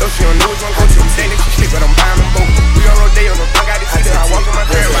and the store, she don't know which one go to. I'm saying that she slick, but I'm buying them both. We on Rodeo, the fuck out the seat. I walk in my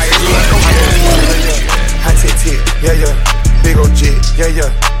car, buy everyone go. High tech tip, yeah, yeah. Big old jet, yeah,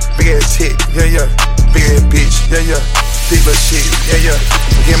 yeah. Big ass chick, yeah, yeah. Big ass bitch, yeah, yeah. Big little shit, yeah, yeah.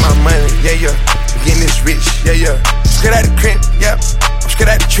 I'm getting my money, yeah, yeah. I'm getting this rich, yeah, yeah. I'm straight out the crib, yep. I'm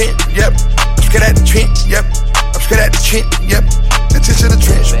straight out the trench, yep. I'm straight out the trench, yep. I'm straight out the trench, yep. Attention to the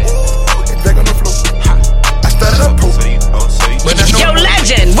trench, ooh, it's back on the floor. I started up, proof. Yo,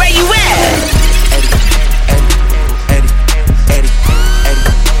 Legend, where you at?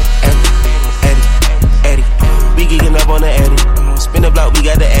 We geeking up on the Addy. Spin the block, we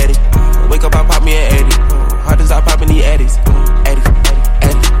got the Addy. Wake up, I pop me an Addy. Hard as I pop in the Addies. Addy,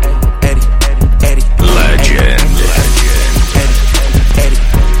 Addy, Addy, Addy, Addy. Legend. Addy.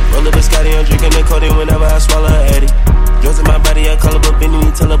 Roll up a Scotty, I'm drinking the codeine whenever I swallow an Addy. Drugs in my body, I call up a Benny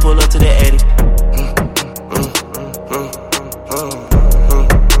until I pull up to the Addy.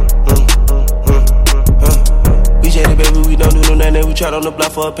 We jaded, baby, we don't do no nothing. We tried on the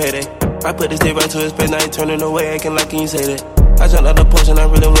block for a payday. I put this day right to his face, now he turning away, acting like can you say that? I jumped out the porch and I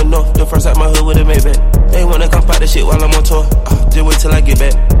really went north. The first out my hood with a Maybach. They wanna come pop the shit while I'm on tour. Just wait till I get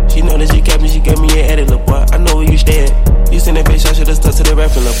back. She know that she kept me, she gave me an edit, little boy. I know where you stay at. You seen that bitch, I should've stuck to the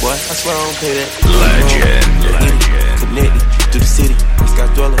rapping, little boy. I swear I don't pay that. Legend. Connected to the city.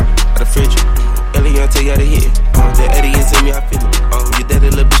 Scott Dweller, out the fridge. Elion tell you how to hit it. That Eddie is in me, I feel it. Your daddy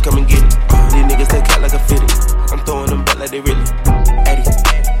little bitch, come and get it. These niggas take out like a fitted. I'm throwing them back like they really. Eddie.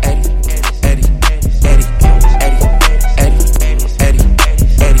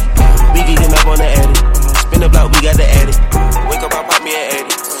 On the Addy. Spin the block, we got the Addy. Wake up, I pop me an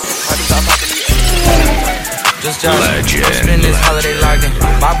Addy. Hard to stop popping the Addy. Just Johnson, I'm spending this holiday locked in.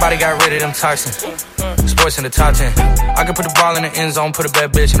 My body got rid of them toxins. Sports in the top 10. I can put the ball in the end zone, put a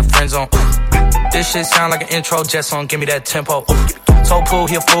bad bitch in the friend zone. This shit sound like an intro jet song, give me that tempo. Told Pooh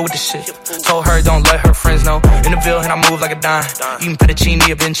he a fool with the shit. Told her don't let her friends know. In the Ville and I move like a dime. Eating fettuccine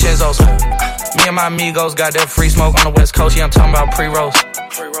at Vincenzo's. Me and my amigos got that free smoke on the West Coast, yeah, I'm talking about pre-rolls.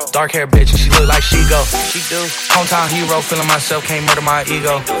 Dark hair bitch, and she look like she go. She do. Hometown hero, feeling myself, can't murder my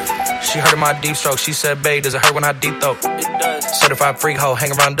ego. She heard of my deep stroke, she said, babe, does it hurt when I deep throat? Certified freak hoe,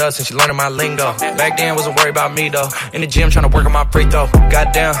 hang around dust, and she learning my lingo. Back then, wasn't worried about me though. In the gym, trying to work on my free throw.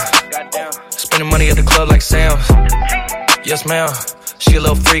 Goddamn. Spending money at the club like Sam's. Yes, ma'am. She a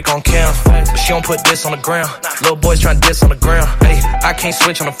little freak on cam, but she don't put this on the ground. Little boys tryna diss on the ground. Hey, I can't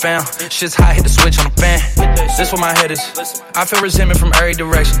switch on the fan. Shit's hot, hit the switch on the fan. This where my head is. I feel resentment from every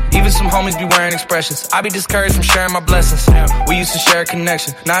direction. Even some homies be wearing expressions. I be discouraged from sharing my blessings. We used to share a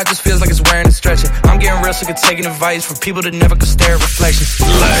connection. Now it just feels like it's wearing and stretching. I'm getting real sick of taking advice from people that never could stare at reflections.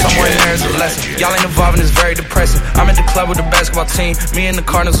 Somewhere in there is a lesson. Y'all ain't involved and it's very depressing. I'm at the club with the basketball team. Me and the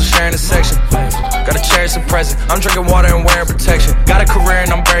Cardinals are sharing a section. Gotta cherish the present. I'm drinking water and wearing protection. Got a career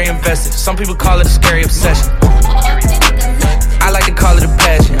and I'm very invested. Some people call it a scary obsession. I like to call it a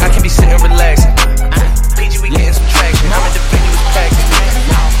passion. I can be sitting relaxing. PG, we getting some traction. I'm in the venue with package.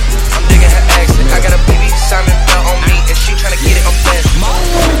 I'm digging her accent. I got a BB Simon belt on me and she tryna get it on fast.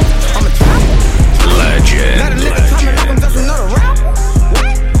 I'm a legend. Let a nigga tell me like I'm just another rapper.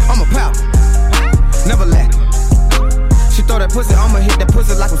 I'm a pal. Never lack. She throw that pussy, I'ma hit that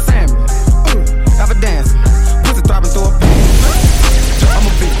pussy like a salmon. Have a dance. Pussy throbbing through a pan. I'm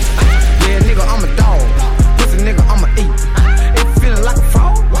a bitch. Yeah, nigga, I'm a dog. Pussy nigga, I'ma eat. It feeling like a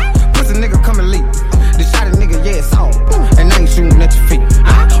frog. Pussy nigga, come and leave. The shot a nigga, yeah, it's all. And I ain't shooting at your feet.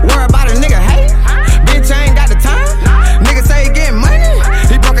 Worry about a nigga, hey? Bitch, I ain't got the time. Nigga say he getting money.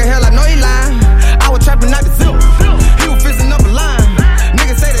 He broke a hell, I know he lying. I was trapping out the zip. He was fizzing up a line.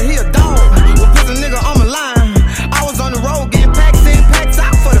 Nigga say that he a dog. Well, pussy nigga, I'm a line. I was on the road getting packs in, packs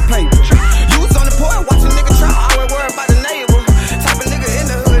out for the paper. You was on the porch watching nigga try. I always worry about the neighbor. Type of nigga in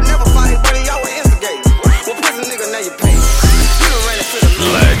the hood, never fight, but he always instigate. Well, pussy nigga, now you pay. You done ran into the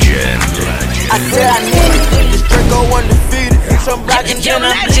legend. I said I need it. This Draco undefeated. Some black and Yo,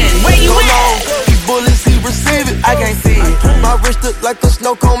 legend, where you at? These bullets, he receive it. I can't see it. My wrist look like a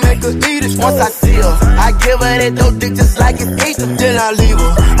snow cone, make her eat it. Once I see her, I give her that dope dick just like it's ether. Then I leave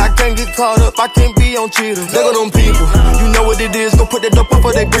her. I can't get caught up, I can't be on cheaters. Look at them people, you know what it is. Go put that dope up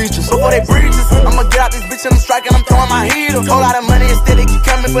for they breaches. Before they breaches, I'ma get out this bitch and I'm striking, I'm throwing my heater. Whole lot of money instead, it keep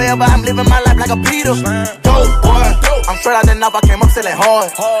coming forever. I'm living my life like a Peter. Dope boy, I'm straight out the knife, I came up selling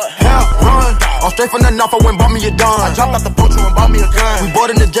hard. Hell run, I'm straight from the knife, I went bought me a dime. I dropped out the poacher and bought me a gun. We bought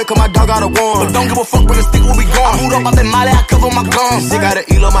in the jet cause my dog got a warrant. But don't give a fuck when the stick where we gone. I moved up out that molly, I cover my guns. They got an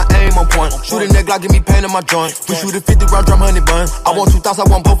eel on my aim on point. Shooting that Glock, give me pain in my joint. We shoot a 50 round drum, honey bun. I want 2 thoughts, I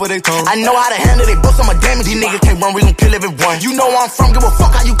want both of they tongues. I know how to handle it, both of my damage. These niggas can't run, we gon' kill everyone. You know where I'm from, give a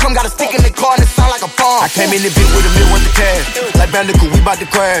fuck how you come. Got a stick in the car and it sound like a bomb. I came in the bitch with a meal worth of cash. Like Bandicoot, we bout to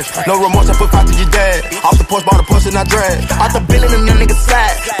crash. No remorse, I put 5 to your dad. Off the porch, bought a push and I drag. Out the billion and them niggas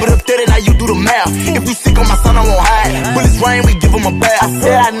slide. Put up 30, now you do the math. If you sick on my son, I won't hide. Bullets rain, we give him a bath. I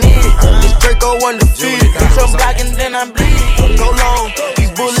said I need it. This Draco undefeated. Some black and then I'm bleeding. So long,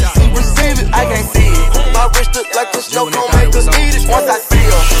 these bullets, he receive it. I can't see it. My wrist look like the snow cone, make her eat it. Once I see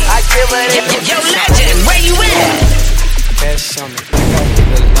her, I give her that. Yo, legend, where you at? Cash on me, like I hit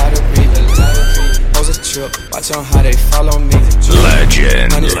the lottery. Pose a trip, watch on how they follow me.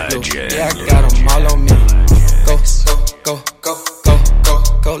 Legend, legend. Yeah, I got them all on me. Go, go, go, go, go,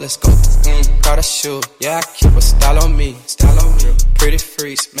 go, let's go. Got a shoe, yeah, I keep a style on me. Pretty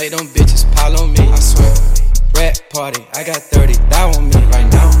freaks, make them bitches pile on me. I swear, rat party, I got 30 thou on me right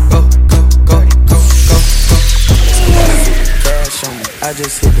now. Go, go, go, go, go, go. Cash on me, I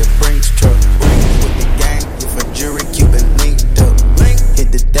just hit the Brinks truck. With the gang, if a jury keep it linked up.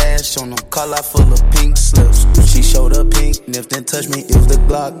 Hit the dash on them, call out full of pink slips. She showed up pink, sniffed then touched me, it was the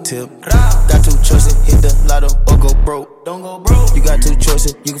Glock tip. Got 2 choices, hit the lotto or go broke. Don't go broke. You got 2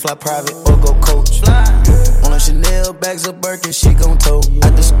 choices, you can fly private or go coach. On a Chanel, bags of Birkin, she gon' tote.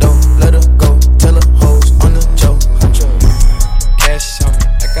 At the store, let her go, tell her hoes on the joke. Cash on me,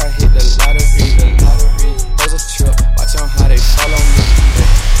 like I hit the lottery. Pose a trip, watch on how they follow me.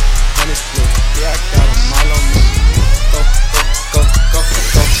 Honey split, yeah, I got them all on me. Go, go, go, go,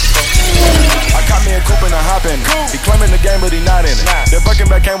 go, go. I caught me a coupe and a hoppin'. He claiming the game, but he not in it. That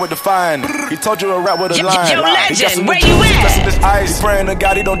Birkenback came with the fine. He told you to rap with a line. Yo, legend, where you at? This ice, praying to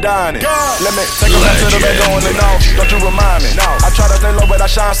God he don't die in it. Let me take him back to the bed going and on. Don't you remind me? I try to stay low, but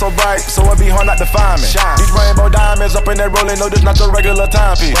I shine so bright, so it be hard not to find me. These rainbow diamonds up in that rolling, no, this not your regular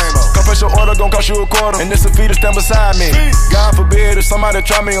timepiece. Confess your order, gon' cost you a quarter, and this a fee to stand beside me. God forbid if somebody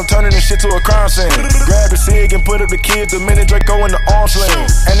try me, I'm turning this shit to a crime scene. Grab a cig and put up the kid, the minute Draco in the arm sling.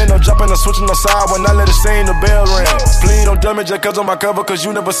 And then no jumping or switching the side when I let it sing, the bell ring. Please don't damage it cause on my cover, cause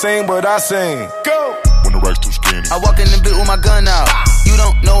you never seen what I sing. Go! When the racks too skinny. I walk in the bit with my gun out. You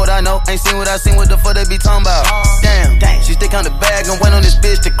don't know what I know, ain't seen what I seen, what the fuck they be talking about. Damn, she stick on the bag and went on this bitch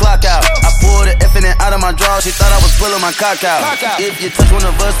my drawers, she thought I was pulling my cock out. If you touch one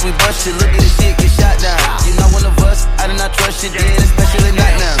of us, we bust shit. Look at this shit, get shot down. You not one of us, I did not trust you then, especially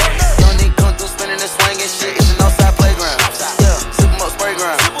not now. Don't need come through spinning and swinging shit. It's an outside playground. Yeah, super much spray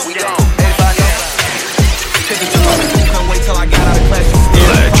ground. We gone. 85 Can't wait till I got out of class.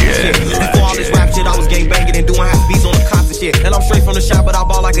 Before all this rap shit, I was gang banging and doing half beats on the cops and shit. And I'm straight from the shop, but I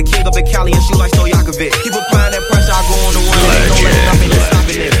ball like a king up in Cali and shoot like Stojakovic. Keep applying that pressure, I go on the run. Don't let nothing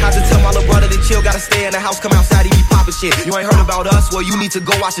stopping it. Had to tell my little brother to chill, gotta stay in the house, come outside, he be popping shit. You ain't heard about us? Well, you need to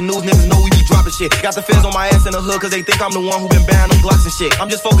go watch the news, niggas know we be dropping shit. Got the feds on my ass in the hood, cause they think I'm the one who been banning them Glocks and shit.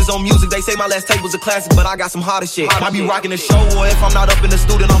 I'm just focused on music, they say my last tape was a classic, but I got some hotter shit. Might be rocking the show, or if I'm not up in the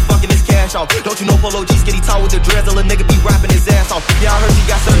studio, I'm fucking his cash off. Don't you know Polo G skinny tall with the dreads, a little nigga be rapping his ass off. Yeah, I heard she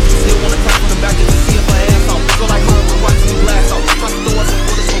got surgery, still wanna clap from the back just to see if her ass off. Feel like her, we're watching the glass off. Trust to throw us some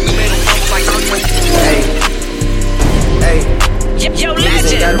bullets, so we made them fumble like 30. Hey, yo,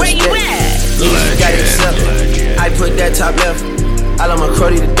 legend, where you at? Got it up. I put that top left. I love my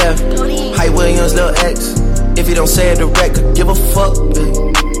Crody to death. Hype Williams, Lil X. If you don't say it direct, could give a fuck, babe.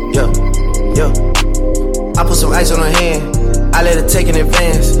 Yo. I put some ice on her hand. I let her take in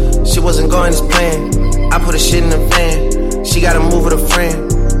advance. She wasn't going as planned. I put her shit in the van. She gotta move with a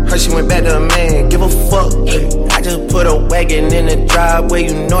friend. Heard she went back to her man. Give a fuck, babe. I just put a wagon in the driveway,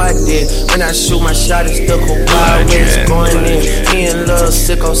 you know I did. When I shoot my shot, it's the wide way it's going in. Me and Lil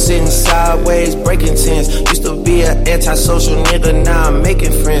Sicko sitting sideways, breaking tens. Used to be an antisocial nigga, now I'm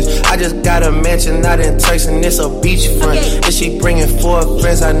making friends. I just got a mansion out in Turks and it's a beachfront. If she bringing 4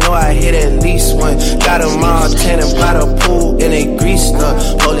 friends, I know I hit at least one. Got them all tanning by the pool and they greased up.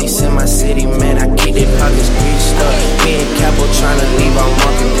 Police in my city, man, I keep their pockets greased up. Me and Capo tryna leave, I'm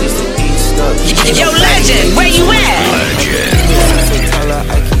walking piece to east up. Yo, legend, where you at?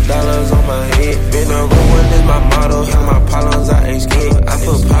 I keep dollars on my head. Been a real one is my motto. Hit my problems, I ain't scared. I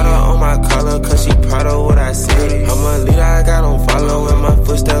put powder on my collar, cause she proud of what I said. I'm a leader, I got on follow in my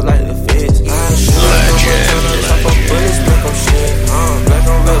footsteps like the feds. I shoot like Montana, top of bullets, black on shit. Black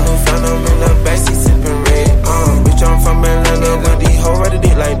on red, new phantom in the backseat sipping red. Bitch, I'm from Atlanta with these hoes ready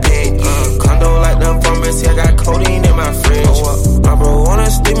to like big. Condo like the pharmacy, I got codeine in my fridge. My bro on a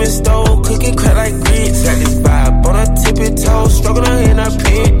steaming stove, cooking crack like grits. Got this vibe on a tippy toe, struggling in a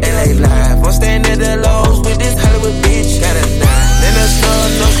pit. LA live, I'm staying at the lows with this Hollywood bitch. Got a 9 in the sun,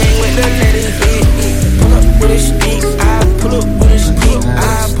 no can't wait to let it hit. Pull up with a stick, I pull up with a stick.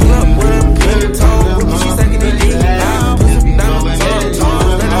 I pull up with a pin toe, she sucking it deep. I put some diamonds on the tongue,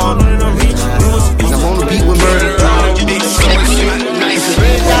 let her know that I'm rich. I'm on the beat with murder. It's a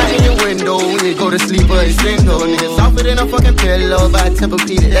red dot in your window when you go to sleep, but it's single. Nigga softer than a fucking pillow, by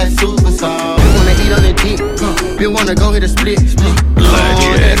Tempur-Pedic, that's super soft. Been wanna eat on the deep, been wanna go hit a split.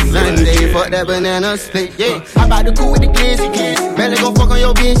 That's Sunday, fuck that banana split, yeah. I bout to cool with the kids, better go fuck on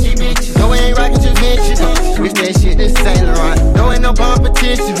your bitch. No, we ain't rockin' just bitch. Bitch, that shit, this Saint Laurent. No, ain't no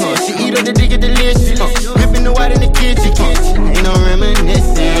competition, she eat up the dick, get delicious. Whipping the white in the kitchen, ain't no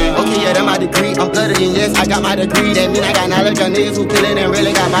reminiscing. Okay, yeah, that's my degree, I'm blooded and yes, I got my degree. That mean I got knowledge of niggas who killin' and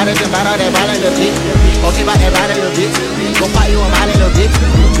really got models and bout all that ball in the bitch. Okay, about that ball in the bitch. Go fight you on my little bitch.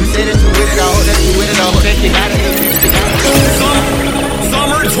 You said that you with it, I hope that you with it, I hope that you got it.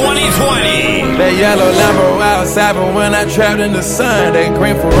 Summer 2020. That yellow Lambo outside, but when I trapped in the sun, that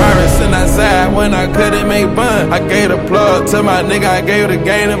green Ferrari sitting outside when I couldn't make bun. I gave the plug to my nigga, I gave the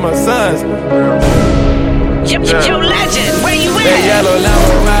game to my sons. Yo, legend, where you at? That yellow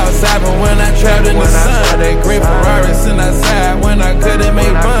Lambo outside, but when I trapped in the sun, that green Ferrari sitting outside when I couldn't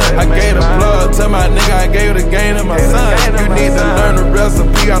make bun. I gave the plug to my nigga, I gave the game to my son. You need to learn the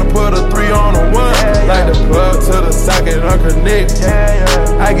recipe, gotta put a 3 on a 1. Like the plug to the socket, unconnect.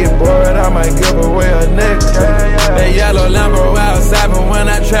 I get bored, I might give away a neck. That yellow Lambo outside, but when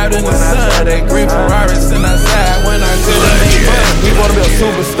I trapped in the sun, that green Ferrari sitting outside when I couldn't make bun. He wanna be a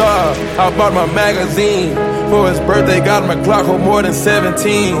superstar, I bought my magazine. For his birthday, got him a clock for more than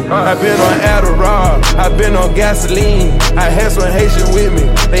 17. I've been on Adderall, I've been on gasoline. I had some Haitian with me,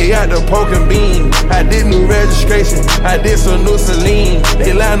 they got the poking bean. I did new registration, I did some new Celine.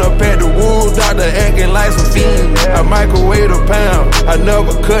 They line up at the wood, doctor acting like some fiend. I microwave a pound, I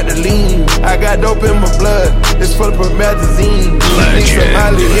never cut the lean. I got dope in my blood, it's full of promethazine. Need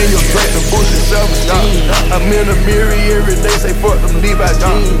Somali in your drink to boost your self-esteem. I'm in the mirror every day, say fuck them Levi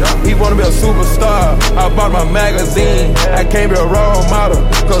jeans. He wanna be a superstar, I bought my magazine. I can't be a role model,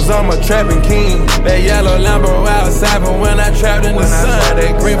 cause I'm a trapping king. That yellow Lambo outside, but when I trapped in the sun,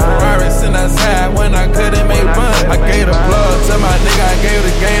 that green Ferrari sitting outside when I couldn't make bun. I gave the plug to my nigga, I gave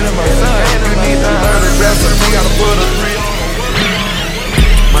the game to my son. You need to learn the recipe, gotta put a 3 on the 1.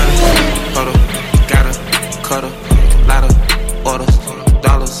 Money, huddle, gotta, cutter, lot of orders,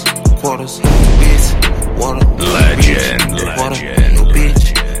 dollars, quarters, bits, water, legend, water, no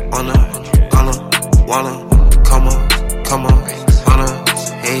bitch, wanna, come on, hunter,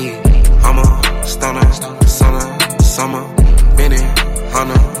 hey, I'm a stunner, summer, Benny,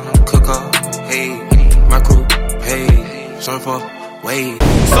 hunter, cooker, hey, my crew, hey, surfer, wait.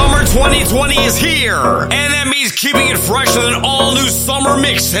 Summer 2020 is here, and that means keeping it fresher than all new summer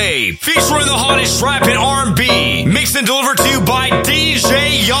mixtape, featuring the hottest rap and R&B, mixed and delivered to you by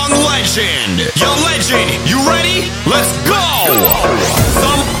DJ Young Legend. Young Legend, you ready? Let's go!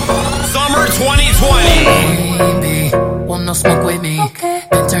 Summer 2020. Baby, want no smoke with me? Okay.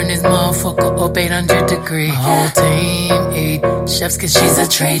 Then turn this motherfucker up 800 degrees. Whole team eat chefs cause she's a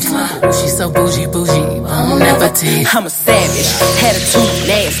treat. Ooh, she's so bougie, bon appetit. I'm a savage, attitude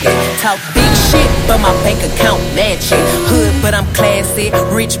nasty. Talk big shit, but my bank account match it. Hood, but I'm classy.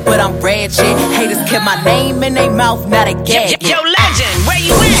 Rich, but I'm ratchet. Haters kept my name in their mouth, not a gag. Yo, Legend, where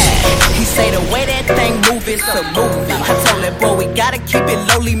you at? He say the way that thing move is a movie. I told that boy we gotta keep it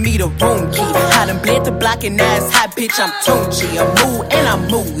lowly, me the room key. I done bled the block and now it's hot, bitch, I'm Tunchi. I'm mood and I'm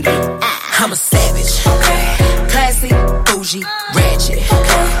moody. I'm a savage, classy, bougie, ratchet,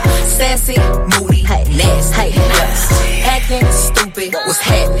 sassy, moody, nasty, acting stupid. What's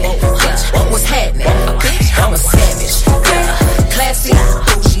happening? Bitch, what's happening? Bitch, I'm a savage, classy,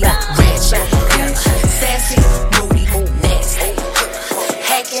 bougie, ratchet, sassy, moody, nasty,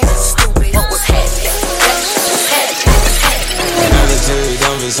 acting stupid. What's happening?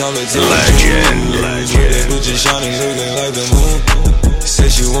 Legend. Bitches shining, looking like the moon.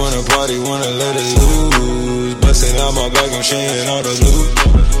 Said she wanna party, wanna let it loose. Bustin' out my back, I'm sharing all the loot.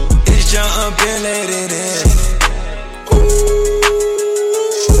 It's jump and let it in.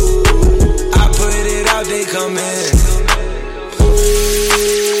 I put it out, they come in.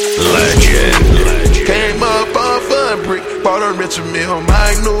 Legend. Came up off a brick, bought a Richard Mille,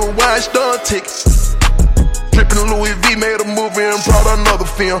 my new watch, don't tick. Drippin' Louis V, made a movie and brought another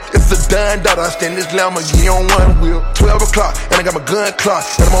film. It's a dime dollar, I stand this Lamborghini on one wheel. 12 o'clock, and I got my gun clock,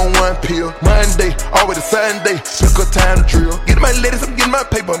 and I'm on one pill. Monday, always a Sunday, took a time to drill. Getting my ladies, I'm getting my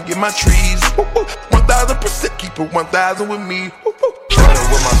paper, I'm getting my trees. 1000%, keep it 1000 with me. Running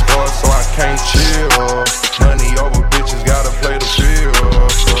with my scars, so I can't chill. Money over bitches, gotta play the field.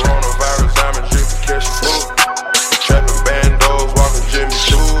 Coronavirus, I'm in jail for catching food. Trapping bandos, walking Jimmy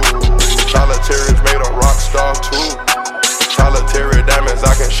Choo. Solitary's made a rock star too. Solitary diamonds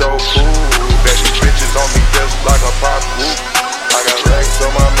I can show proof that these bitches on me just like a pop group. I got racks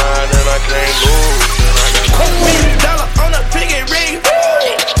on my mind and I can't lose. $1 on a piggy ring.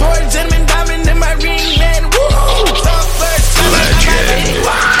 Toy gentleman diamond in my ring, man. Woo! Top first, legend.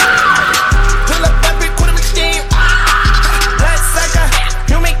 Pull up that big quarter machine. Blood sucker,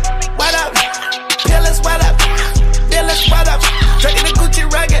 you me, what up? Pillars, what up? Dealers, what up? Drinking the Gucci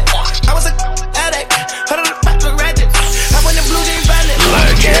rugged. I was a addict, heard of the back of ratchet. I went in blue jeans bandit.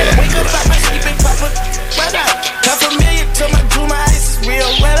 Yeah, wake up out my sleeping papa. What up? Come familiar to my drew, my ice is real.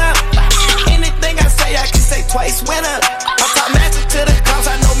 What up? Anything I say, I can say twice. What up? I talk magic to the cops,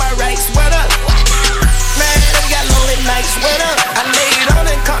 I know my rights. What up? Man, they got lonely nights. What up? I laid on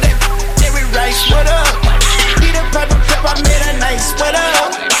and called it Jerry Rice. What up? Beat a purple cup, I made a nice. What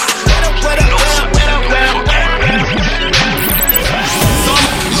up? What up? What up? What up? What up?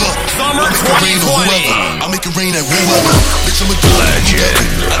 Summer 2020. I make it rain at whoever. Bitch, I'm a good legend.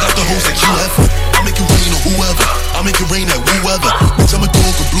 I got the hoes like you ever. I make it rain on whoever. I make it rain at whoever. Bitch, I'm a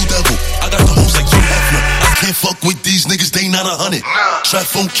dog, a blue devil. I got the hoes like you ever. I can't fuck with these niggas, they not 100. Trap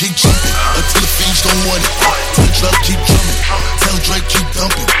phone keep jumping until the fiends don't want it. Tell Drake keep drumming. Tell Drake keep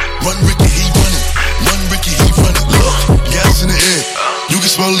dumping. Run Ricky, he running. Run Ricky, he running. Look, gas in the air. You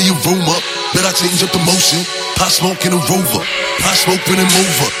can smell the aroma. Bet I change up the motion. Pot smoke in a Rover. Pot smoke in a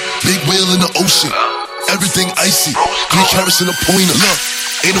Mover. Big wheel in the ocean. Everything icy. 3 carats in a pointer. Look,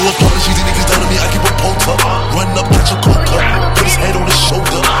 ain't no apology. The niggas down on me, I keep a poker. Run up, catch a coca. Put his head on his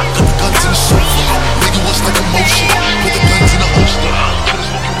shoulder. Got the guns in the sofa. Nigga, what's the commotion? Put the guns in the holster.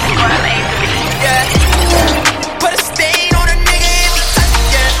 Yeah. Put a stain on a nigga if he touch it,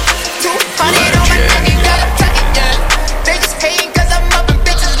 yeah. Too funny on my neck, you gotta tuck it, yeah. They just hating cause I'm up and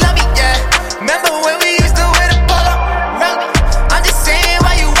bitches love me, yeah. Remember when we used to wear the polo? Rugby. I'm just saying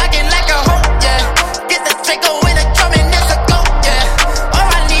why you acting like a hoe, yeah. Get the Draco in a drum and it's a go, yeah. All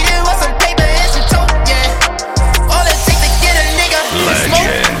I needed was some paper and some tote, yeah. All it takes to get a nigga is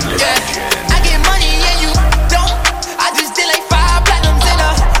smoke, yeah. I get money and you don't. I just did like 5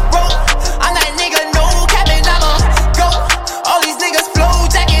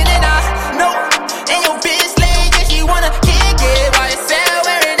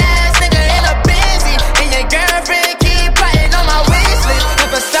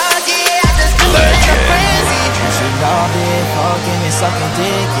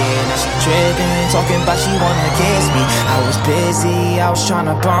 but she wanna kiss me. I was busy, I was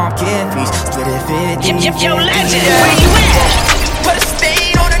tryna bump Gippies. Split it 50. Yo, legend, where you at? Put a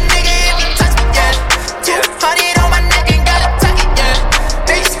stain on a nigga if he touch me, yeah. 200 on my neck and gotta tuck it, yeah.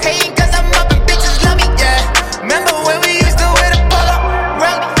 Bitches hating cause I'm up and bitches love me, yeah. Remember when we used to wear the polo?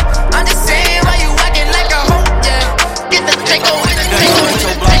 Rugby. I'm just saying why you acting like a hoe, yeah. Get the Draco with the Draco. With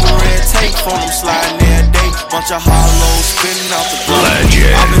your black and red tape from them sliding every day. Bunch of hollows spinning out the block.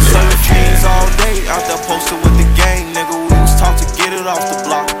 I've been serving fiends all day. Out there posted with the gang, nigga. We was taught to get it off the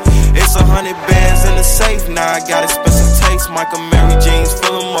block. It's 100 bands in the safe. Now I got expensive taste. Michael Mary jeans,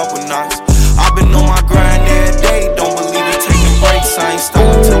 fill them up with knots. I've been on my grind every day. Don't believe in taking breaks. I ain't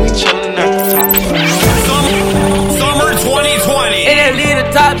stopping till we chillin' at the top. Summer 2020. And that lead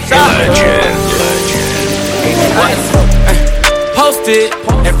the top shot. Posted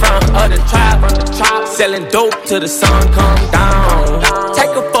in front of the trap, selling dope till the sun come down. Take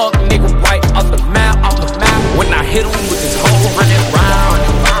a fuck nigga right off the map, when I hit him with this whole 100 round.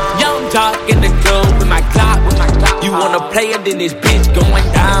 Young Jock in the club with my clock. You wanna play it, then this bitch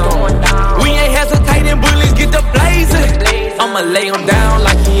going down. We ain't hesitating, bullets get the blazing. I'ma lay him down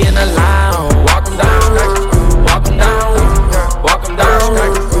like he in a lounge. Walk him down, walk him down, walk him down, walk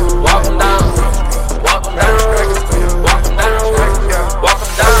him down, walk him down.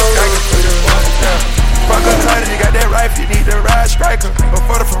 Fuck up tighter, you got that rifle, you need the ride striker.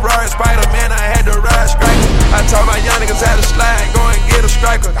 Before the Ferrari Spider-Man, I had the ride striker. I told my young niggas how to slide, go and get a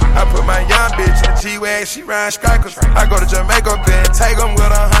striker. I put my young bitch in G-Wag, she ride strikers. I go to Jamaica, then take them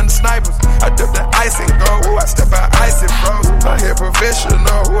with 100 snipers. I dip the ice and go, ooh, I step out ice and froze. I'm here professional,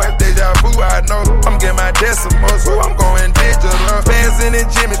 who at deja vu, I know. I'm getting my decimals, who I'm going digital. Bands in the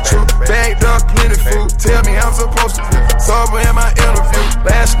Jimmy Choo, bagged up, plenty food. Tell me I'm supposed to be sober in my interview.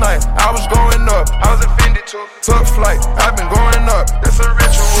 Last night, I was going up, I was offended too. Took flight, I've been going up, it's a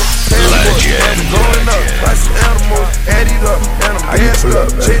ritual. Legend, going up, like some animals. Add it up, and I'm gassed up.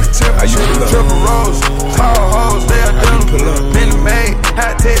 Check the temperature, triple rolls. Tall hoes, they are done. Minute made,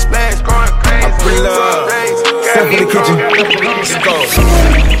 high tech splash, going crazy. I pull up, step in the kitchen. Let's go.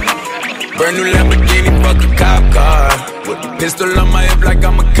 Brand new Lamborghini, fuck a cop car. With the pistol on my hip like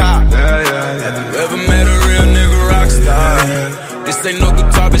I'm a cop. Have you ever met a real nigga rock star? This ain't no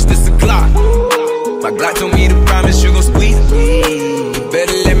guitar, bitch, this a Glock. My Glock told me to promise you gon' squeeze me.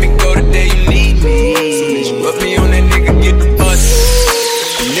 Better let me go the day you need me. So bitch, put me on that nigga, get the bus.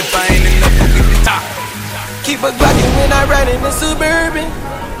 And if I ain't enough, go get the top. Keep a Glockin' when I ride in the Suburban.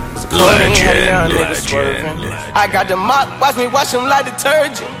 Legend. I got the mop, watch me wash them like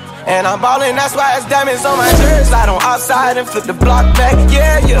detergent. And I'm ballin', that's why it's diamonds on my shirt. Slide on outside and flip the block back,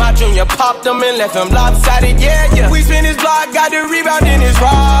 yeah. My junior popped them and left him lopsided, yeah. We spin his block, got the rebound in his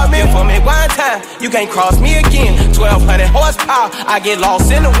robbing. For me one time, you can't cross me again. 1200 horsepower, I get lost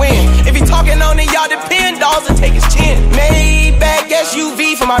in the wind. If he talking on it, y'all depend, dolls and take his chin. Maybach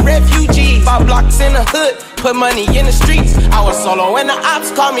SUV for my refugees. 5 blocks in the hood, put money in the streets. I was solo and the ops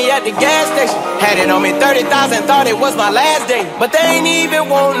called me at the gas station. Had it on me 30,000, thought it was my last day. But they ain't even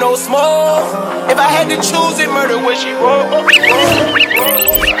want no smoke. If I had to choose it, murder would she roll?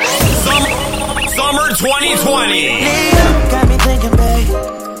 Summer 2020. Got me thinking, babe.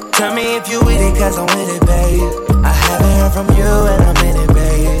 Tell me if you with it, cause I'm with it, babe. I haven't heard from you and I'm in it,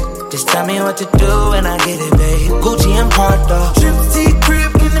 babe. Just tell me what to do and I get it, babe. Gucci and Prada. Trip to your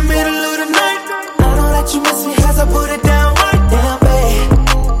crib in the middle of the night. I know that you miss me as I put it down right down, babe.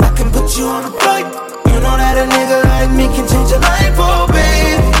 I can put you on a flight. You know that a nigga like me can change your life, oh,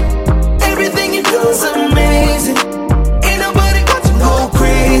 babe. Everything you do is amazing. Ain't nobody got to go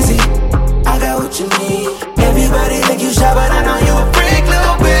crazy. I got what you need. Everybody think you shy, but I know you a freak,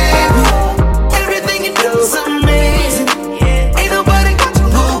 little baby. Everything you do is amazing. Ain't nobody got to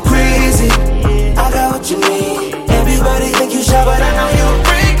go crazy. I got what you need. Everybody think you shy, but I know you a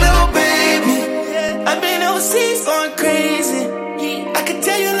freak, little baby. I've been overseas going crazy. I could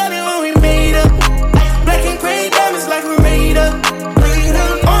tell you love it when we made up. Black and gray diamonds like we're made up.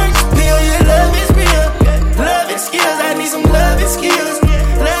 Orange peel, your love is real. Love and skills, I need some love and skills.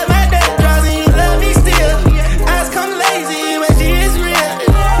 Love my dad draws and you love me still. Eyes come lazy, but she is real.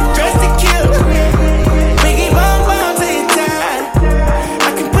 Dressed to kill. Biggie bomb bomb till you're tired. I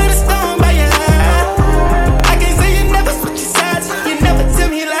can put a stone by your eye. I can say you never switch your sides. You never tell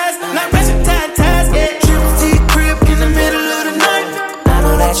me lies. Not rushing tight ties, yeah. Trip to your crib in the middle of the night. I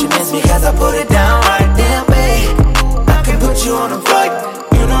know that you miss me cause I put it down right there, babe. I can put you on a flight.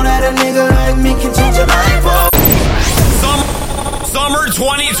 You know that a nigga like me can change your life, oh. Summer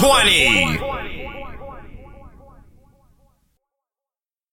 2020.